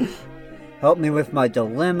upset. Help me with my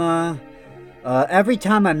dilemma. Every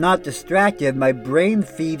time I'm not distracted, my brain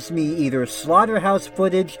feeds me either slaughterhouse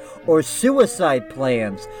footage or suicide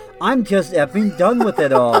plans. I'm just effing done with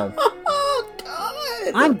it all. Oh,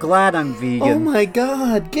 God. I'm glad I'm vegan. Oh, my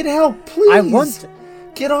God. Get help, please.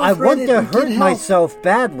 Get off Reddit. I want to hurt myself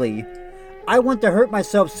badly. I want to hurt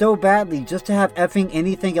myself so badly just to have effing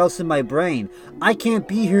anything else in my brain. I can't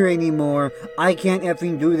be here anymore. I can't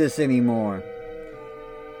effing do this anymore.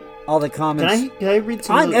 All the comments. Can I read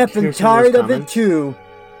some I'm effing tired of it too.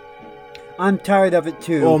 I'm tired of it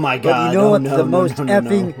too. Oh my God. But you know what's the most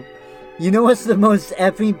effing... You know what's the most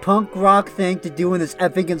effing punk rock thing to do in this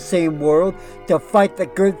effing insane world? To fight the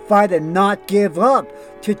good fight and not give up.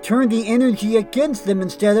 To turn the energy against them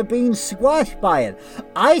instead of being squashed by it.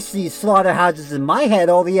 I see slaughterhouses in my head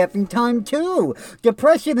all the effing time too.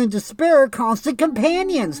 Depression and despair are constant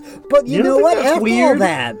companions. But you know what? F all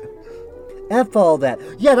that. F all that.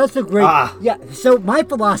 Yeah, that's a great... Ah. Yeah, so my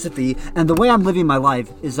philosophy and the way I'm living my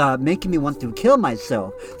life is making me want to kill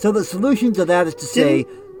myself. So the solution to that is to say,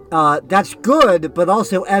 that's good, but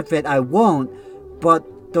also F it, I won't. But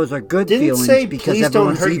those are good feelings because please don't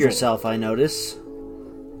everyone's hurt evil. yourself, I notice.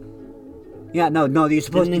 Yeah, no, you're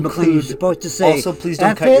supposed to say... Also, please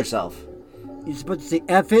don't F cut it. yourself. You're supposed to say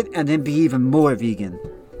F it and then be even more vegan.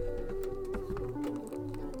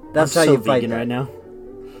 That's I'm how so you fight vegan that. right now.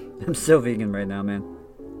 I'm so vegan right now, man.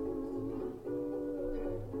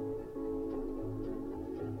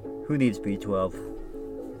 Who needs B12?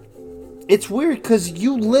 It's weird because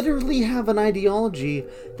you literally have an ideology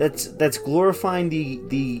that's glorifying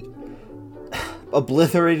the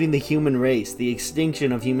obliterating the human race, the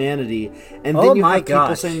extinction of humanity, and then you have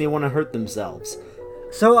people saying they want to hurt themselves.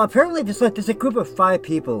 So apparently there's a group of 5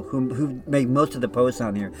 people who make most of the posts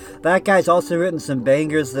on here. That guy's also written some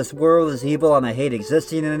bangers. This world is evil and I hate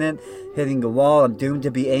existing in it. Hitting the wall, I'm doomed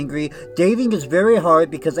to be angry. Dating is very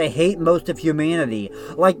hard because I hate most of humanity.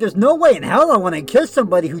 Like, there's no way in hell I want to kiss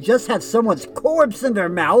somebody who just had someone's corpse in their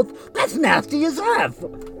mouth. That's nasty as F.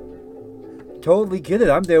 Totally get it.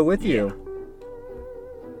 I'm there with you.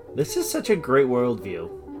 This is such a great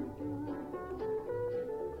worldview.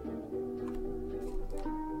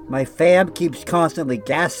 My fam keeps constantly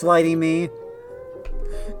gaslighting me.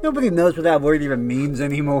 Nobody knows what that word even means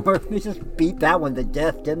anymore. They just beat that one to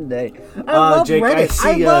death, didn't they? I love Jake, Reddit.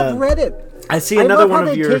 I love Reddit. I see another one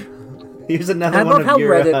of your... Here's another one of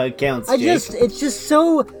your accounts, Jake. It's just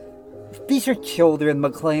so... These are children,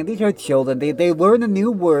 McLean. These are children. They learn a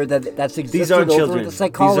new word that's existed over the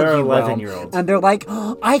psychology realm. These are 11-year-olds. And they're like,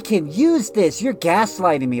 oh, I can use this. You're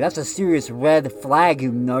gaslighting me. That's a serious red flag,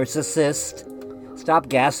 you narcissist. Stop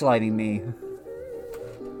gaslighting me.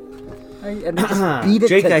 And they just beat it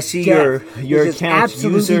Jake, to I see death. your account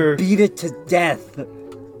user... beat it to death.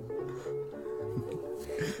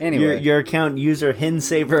 Anyway. Your account user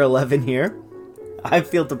HinSaver11 here. I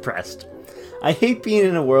feel depressed. I hate being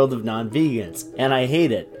in a world of non-vegans, and I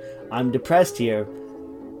hate it. I'm depressed here.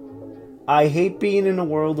 I hate being in a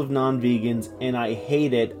world of non-vegans, and I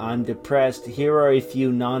hate it. I'm depressed. Here are a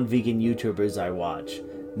few non-vegan YouTubers I watch.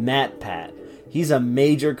 MatPat. He's a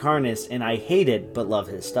major carnist, and I hate it, but love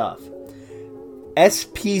his stuff.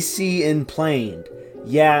 SPC Inflamed.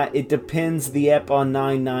 Yeah, it depends. The ep on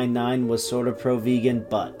 999 was sort of pro-vegan,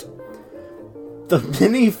 but... The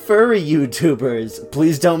mini furry YouTubers.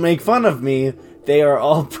 Please don't make fun of me. They are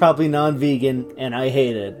all probably non-vegan, and I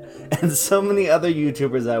hate it. And so many other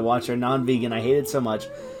YouTubers I watch are non-vegan. I hate it so much.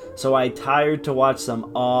 So I tired to watch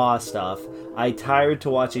some stuff. I tired to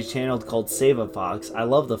watch a channel called Save a Fox. I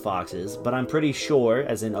love the foxes, but I'm pretty sure,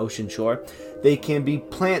 as in Ocean Shore, they can be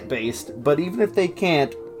plant-based. But even if they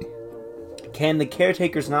can't, can the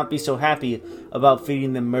caretakers not be so happy about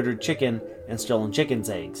feeding them murdered chicken and stolen chicken's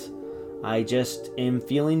eggs? I just am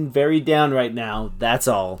feeling very down right now. That's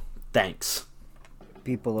all. Thanks.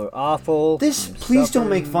 People are awful. Please don't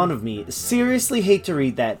make fun of me. Seriously hate to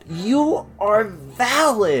read that. You are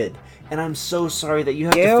valid. And I'm so sorry that you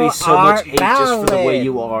have to face so much hate just for the way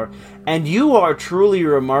you are. And you are truly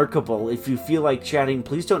remarkable. If you feel like chatting,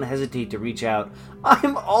 please don't hesitate to reach out.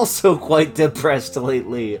 I'm also quite depressed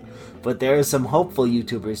lately. But there are some hopeful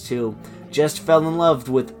YouTubers too. Just fell in love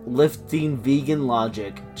with lifting vegan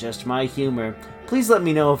logic. Just my humor. Please let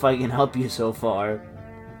me know if I can help you so far.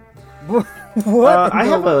 What? I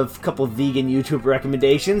have a couple vegan YouTube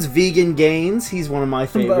recommendations. Vegan Gains, he's one of my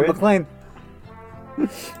favorites. McLean,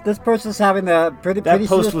 this person's having a pretty That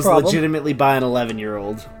post was problem. legitimately by an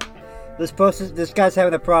 11-year-old. This guy's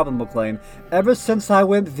having a problem, McLean. Ever since I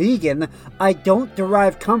went vegan, I don't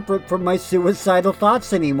derive comfort from my suicidal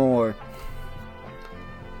thoughts anymore.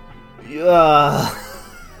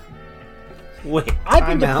 Wait, I've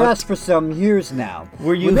been depressed for some years now.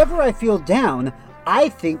 Whenever I feel down, I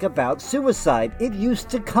think about suicide. It used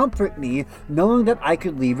to comfort me, knowing that I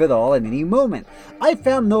could leave it all at any moment. I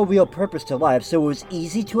found no real purpose to life, so it was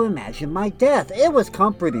easy to imagine my death. It was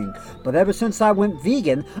comforting. But ever since I went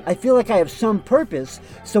vegan, I feel like I have some purpose,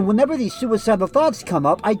 so whenever these suicidal thoughts come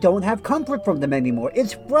up, I don't have comfort from them anymore.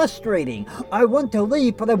 It's frustrating. I want to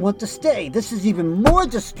leave, but I want to stay. This is even more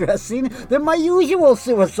distressing than my usual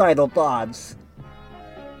suicidal thoughts.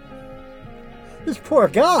 This poor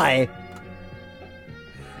guy.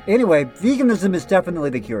 Anyway, veganism is definitely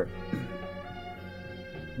the cure.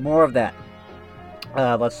 More of that.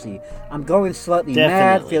 Let's see. I'm going slightly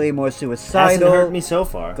mad, feeling more suicidal. Hasn't hurt me so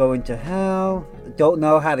far. Going to hell. Don't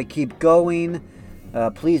know how to keep going.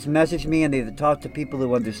 Please message me. I need to talk to people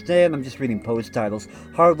who understand. I'm just reading post titles.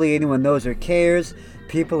 Hardly anyone knows or cares.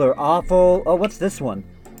 People are awful. Oh, what's this one?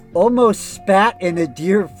 almost spat in a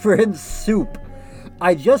dear friend's soup.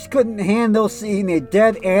 I just couldn't handle seeing a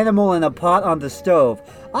dead animal in a pot on the stove.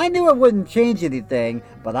 I knew it wouldn't change anything,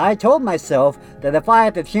 but I told myself that if I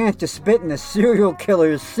had the chance to spit in a serial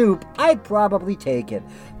killer's soup, I'd probably take it.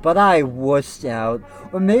 But I wussed out.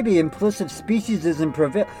 Or maybe implicit speciesism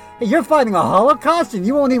prevailed. Hey, you're fighting a Holocaust and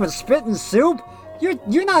you won't even spit in soup?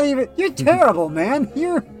 You're not even, you're terrible, man.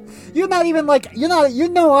 You're not even like, you're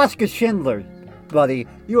no Oscar Schindler, buddy.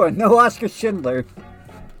 You are no Oscar Schindler.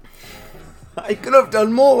 I could have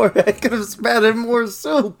done more. I could have spat in more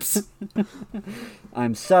soups.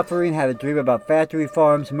 I'm suffering, had a dream about factory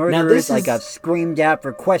farms, murderers. I got screamed at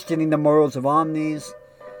for questioning the morals of omnis.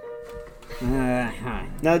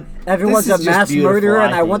 Now, everyone's a mass murderer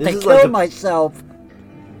and I want to kill myself.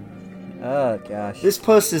 Oh gosh. This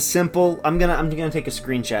post is simple. I'm gonna take a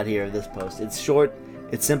screenshot here of this post. It's short,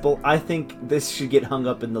 it's simple. I think this should get hung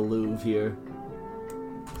up in the Louvre here.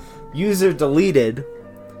 User deleted.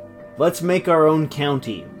 Let's make our own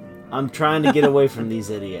county. I'm trying to get away from these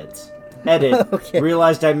idiots. Edit. Okay.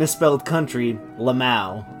 Realized I misspelled country.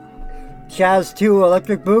 Lamau. Chaz 2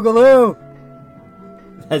 Electric Boogaloo.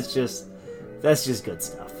 That's just good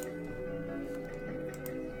stuff.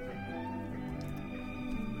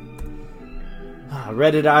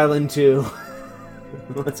 Reddit Island 2.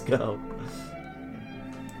 Let's go.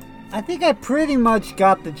 I think I pretty much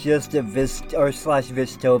got the gist of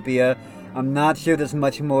Vystopia. I'm not sure there's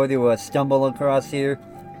much more to stumble across here.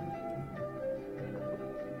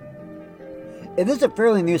 It is a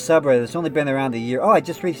fairly new subreddit. It's only been around a year. Oh, I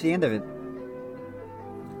just reached the end of it.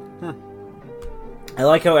 Huh. I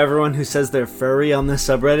like how everyone who says they're furry on this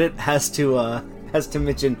subreddit has to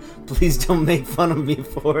mention, please don't make fun of me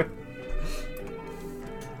for it.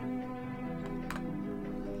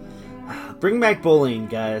 Bring back bullying,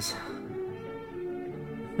 guys.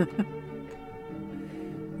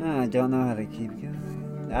 I don't know how to keep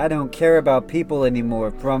going. I don't care about people anymore.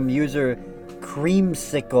 From user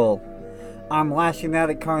Creamsicle. I'm lashing out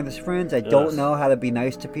at Karna's friends. I don't know how to be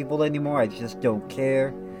nice to people anymore. I just don't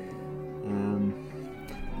care.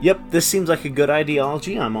 Yep, this seems like a good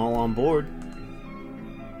ideology. I'm all on board.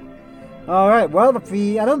 Alright, well,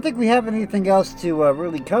 I don't think we have anything else to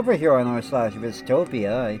really cover here on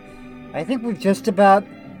r/Vystopia. I think we've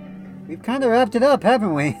kind of wrapped it up,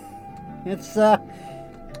 haven't we? It's,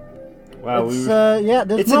 wow,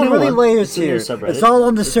 there's not really layers here. It's all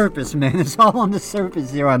on the surface, man. It's all on the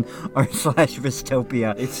surface here on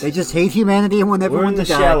r/Vystopia. They just hate humanity and want everyone to die.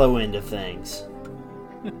 We're in the shallow end of things.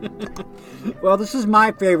 Well, this is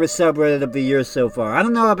my favorite subreddit of the year so far. I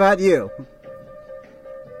don't know about you.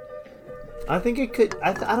 I think it could.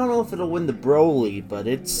 I don't know if it'll win the Broly, but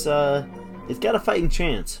it's got a fighting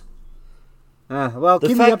chance. Well, the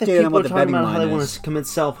keep me fact that updated people on what are the talking betting about how they line want is. to commit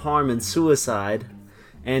self-harm and suicide,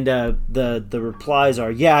 and the replies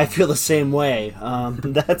are, "Yeah, I feel the same way."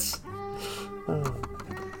 That's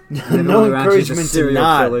no encouragement to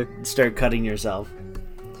not start cutting yourself.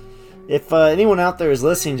 If anyone out there is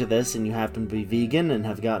listening to this and you happen to be vegan and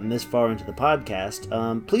have gotten this far into the podcast,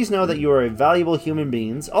 please know that you are valuable human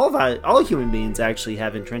beings. All human beings actually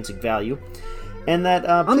have intrinsic value. And that,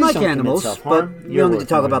 unlike animals, but we don't need to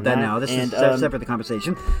talk about that now. This is separate the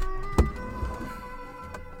conversation.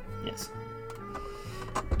 Yes.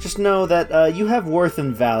 Just know that you have worth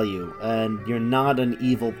and value, and you're not an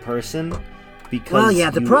evil person because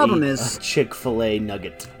the problem is a Chick-fil-A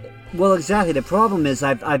nugget. Well, exactly. The problem is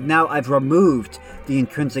I've removed the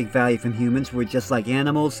intrinsic value from humans. We're just like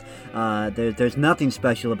animals. There's nothing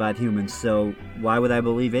special about humans, so why would I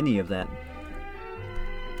believe any of that?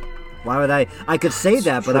 Why would I? I could say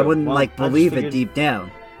that, but I wouldn't believe it deep down.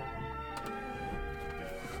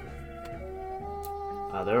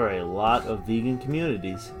 There are a lot of vegan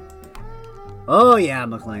communities. Oh yeah,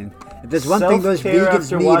 McLean. If there's one thing those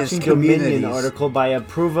vegans need, it's communities. Dominion article by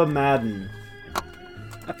Approva Madden.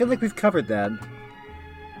 I feel like we've covered that.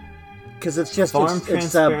 Because it's just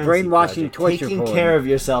it's project. brainwashing torture. Taking care of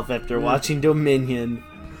yourself after watching Dominion.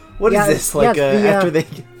 What is this like?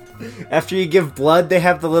 After you give blood, they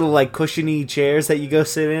have the little cushiony chairs that you go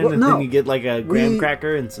sit in, then you get a graham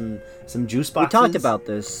cracker and some juice boxes.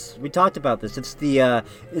 We talked about this. It's the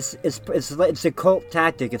it's a cult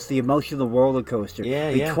tactic. It's the emotional roller coaster.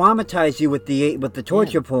 They traumatize you with the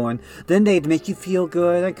torture porn. Then they'd make you feel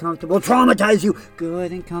good and comfortable. Traumatize you,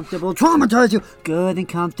 good and comfortable. Traumatize you, good and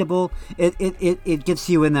comfortable. It gets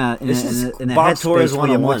you in a headspace where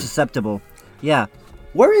you're more susceptible. Yeah.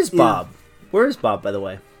 Where is Bob? Where is Bob, by the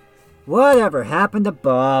way? Whatever happened to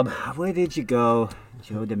Bob? Where did you go,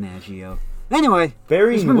 Joe DiMaggio? Anyway,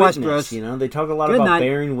 bearing witness. They talk a lot about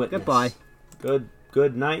bearing witness. Goodbye.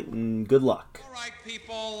 good night and good luck. All right,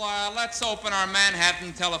 people, let's open our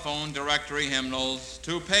Manhattan telephone directory hymnals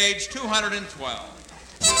to page 212.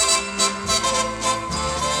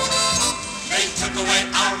 They took away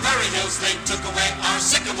our merry hills, they took away our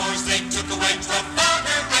sycamores, they took away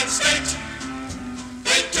Trafalgar and State.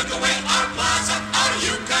 They took away our Plaza, our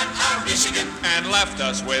Yukon, our Michigan, And left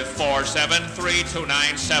us with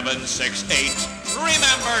 473-29768.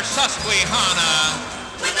 Remember Susquehanna.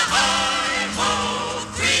 with a hi-ho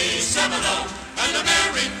 370 and a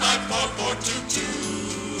merry 54422.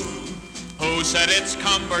 Who said it's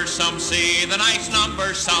cumbersome? See the nice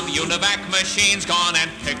numbers. Some Univac machines gone and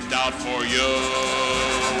picked out for you.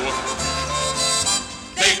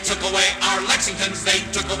 They took away our Lexingtons, they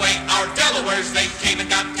took away our Delawares, they came and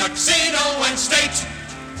got Tuxedo and State.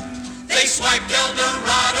 They swiped El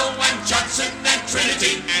Dorado and Judson and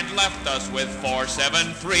Trinity. And left us with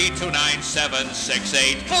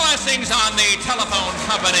 473-29768. Blessings on the telephone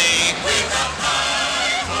company. With a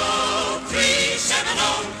hi-ho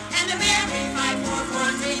 370 and a merry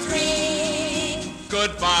 54433.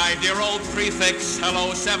 Goodbye, dear old prefix.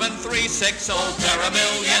 Hello, 736. Oh, there a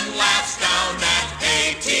million laughs down at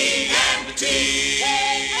AT&T.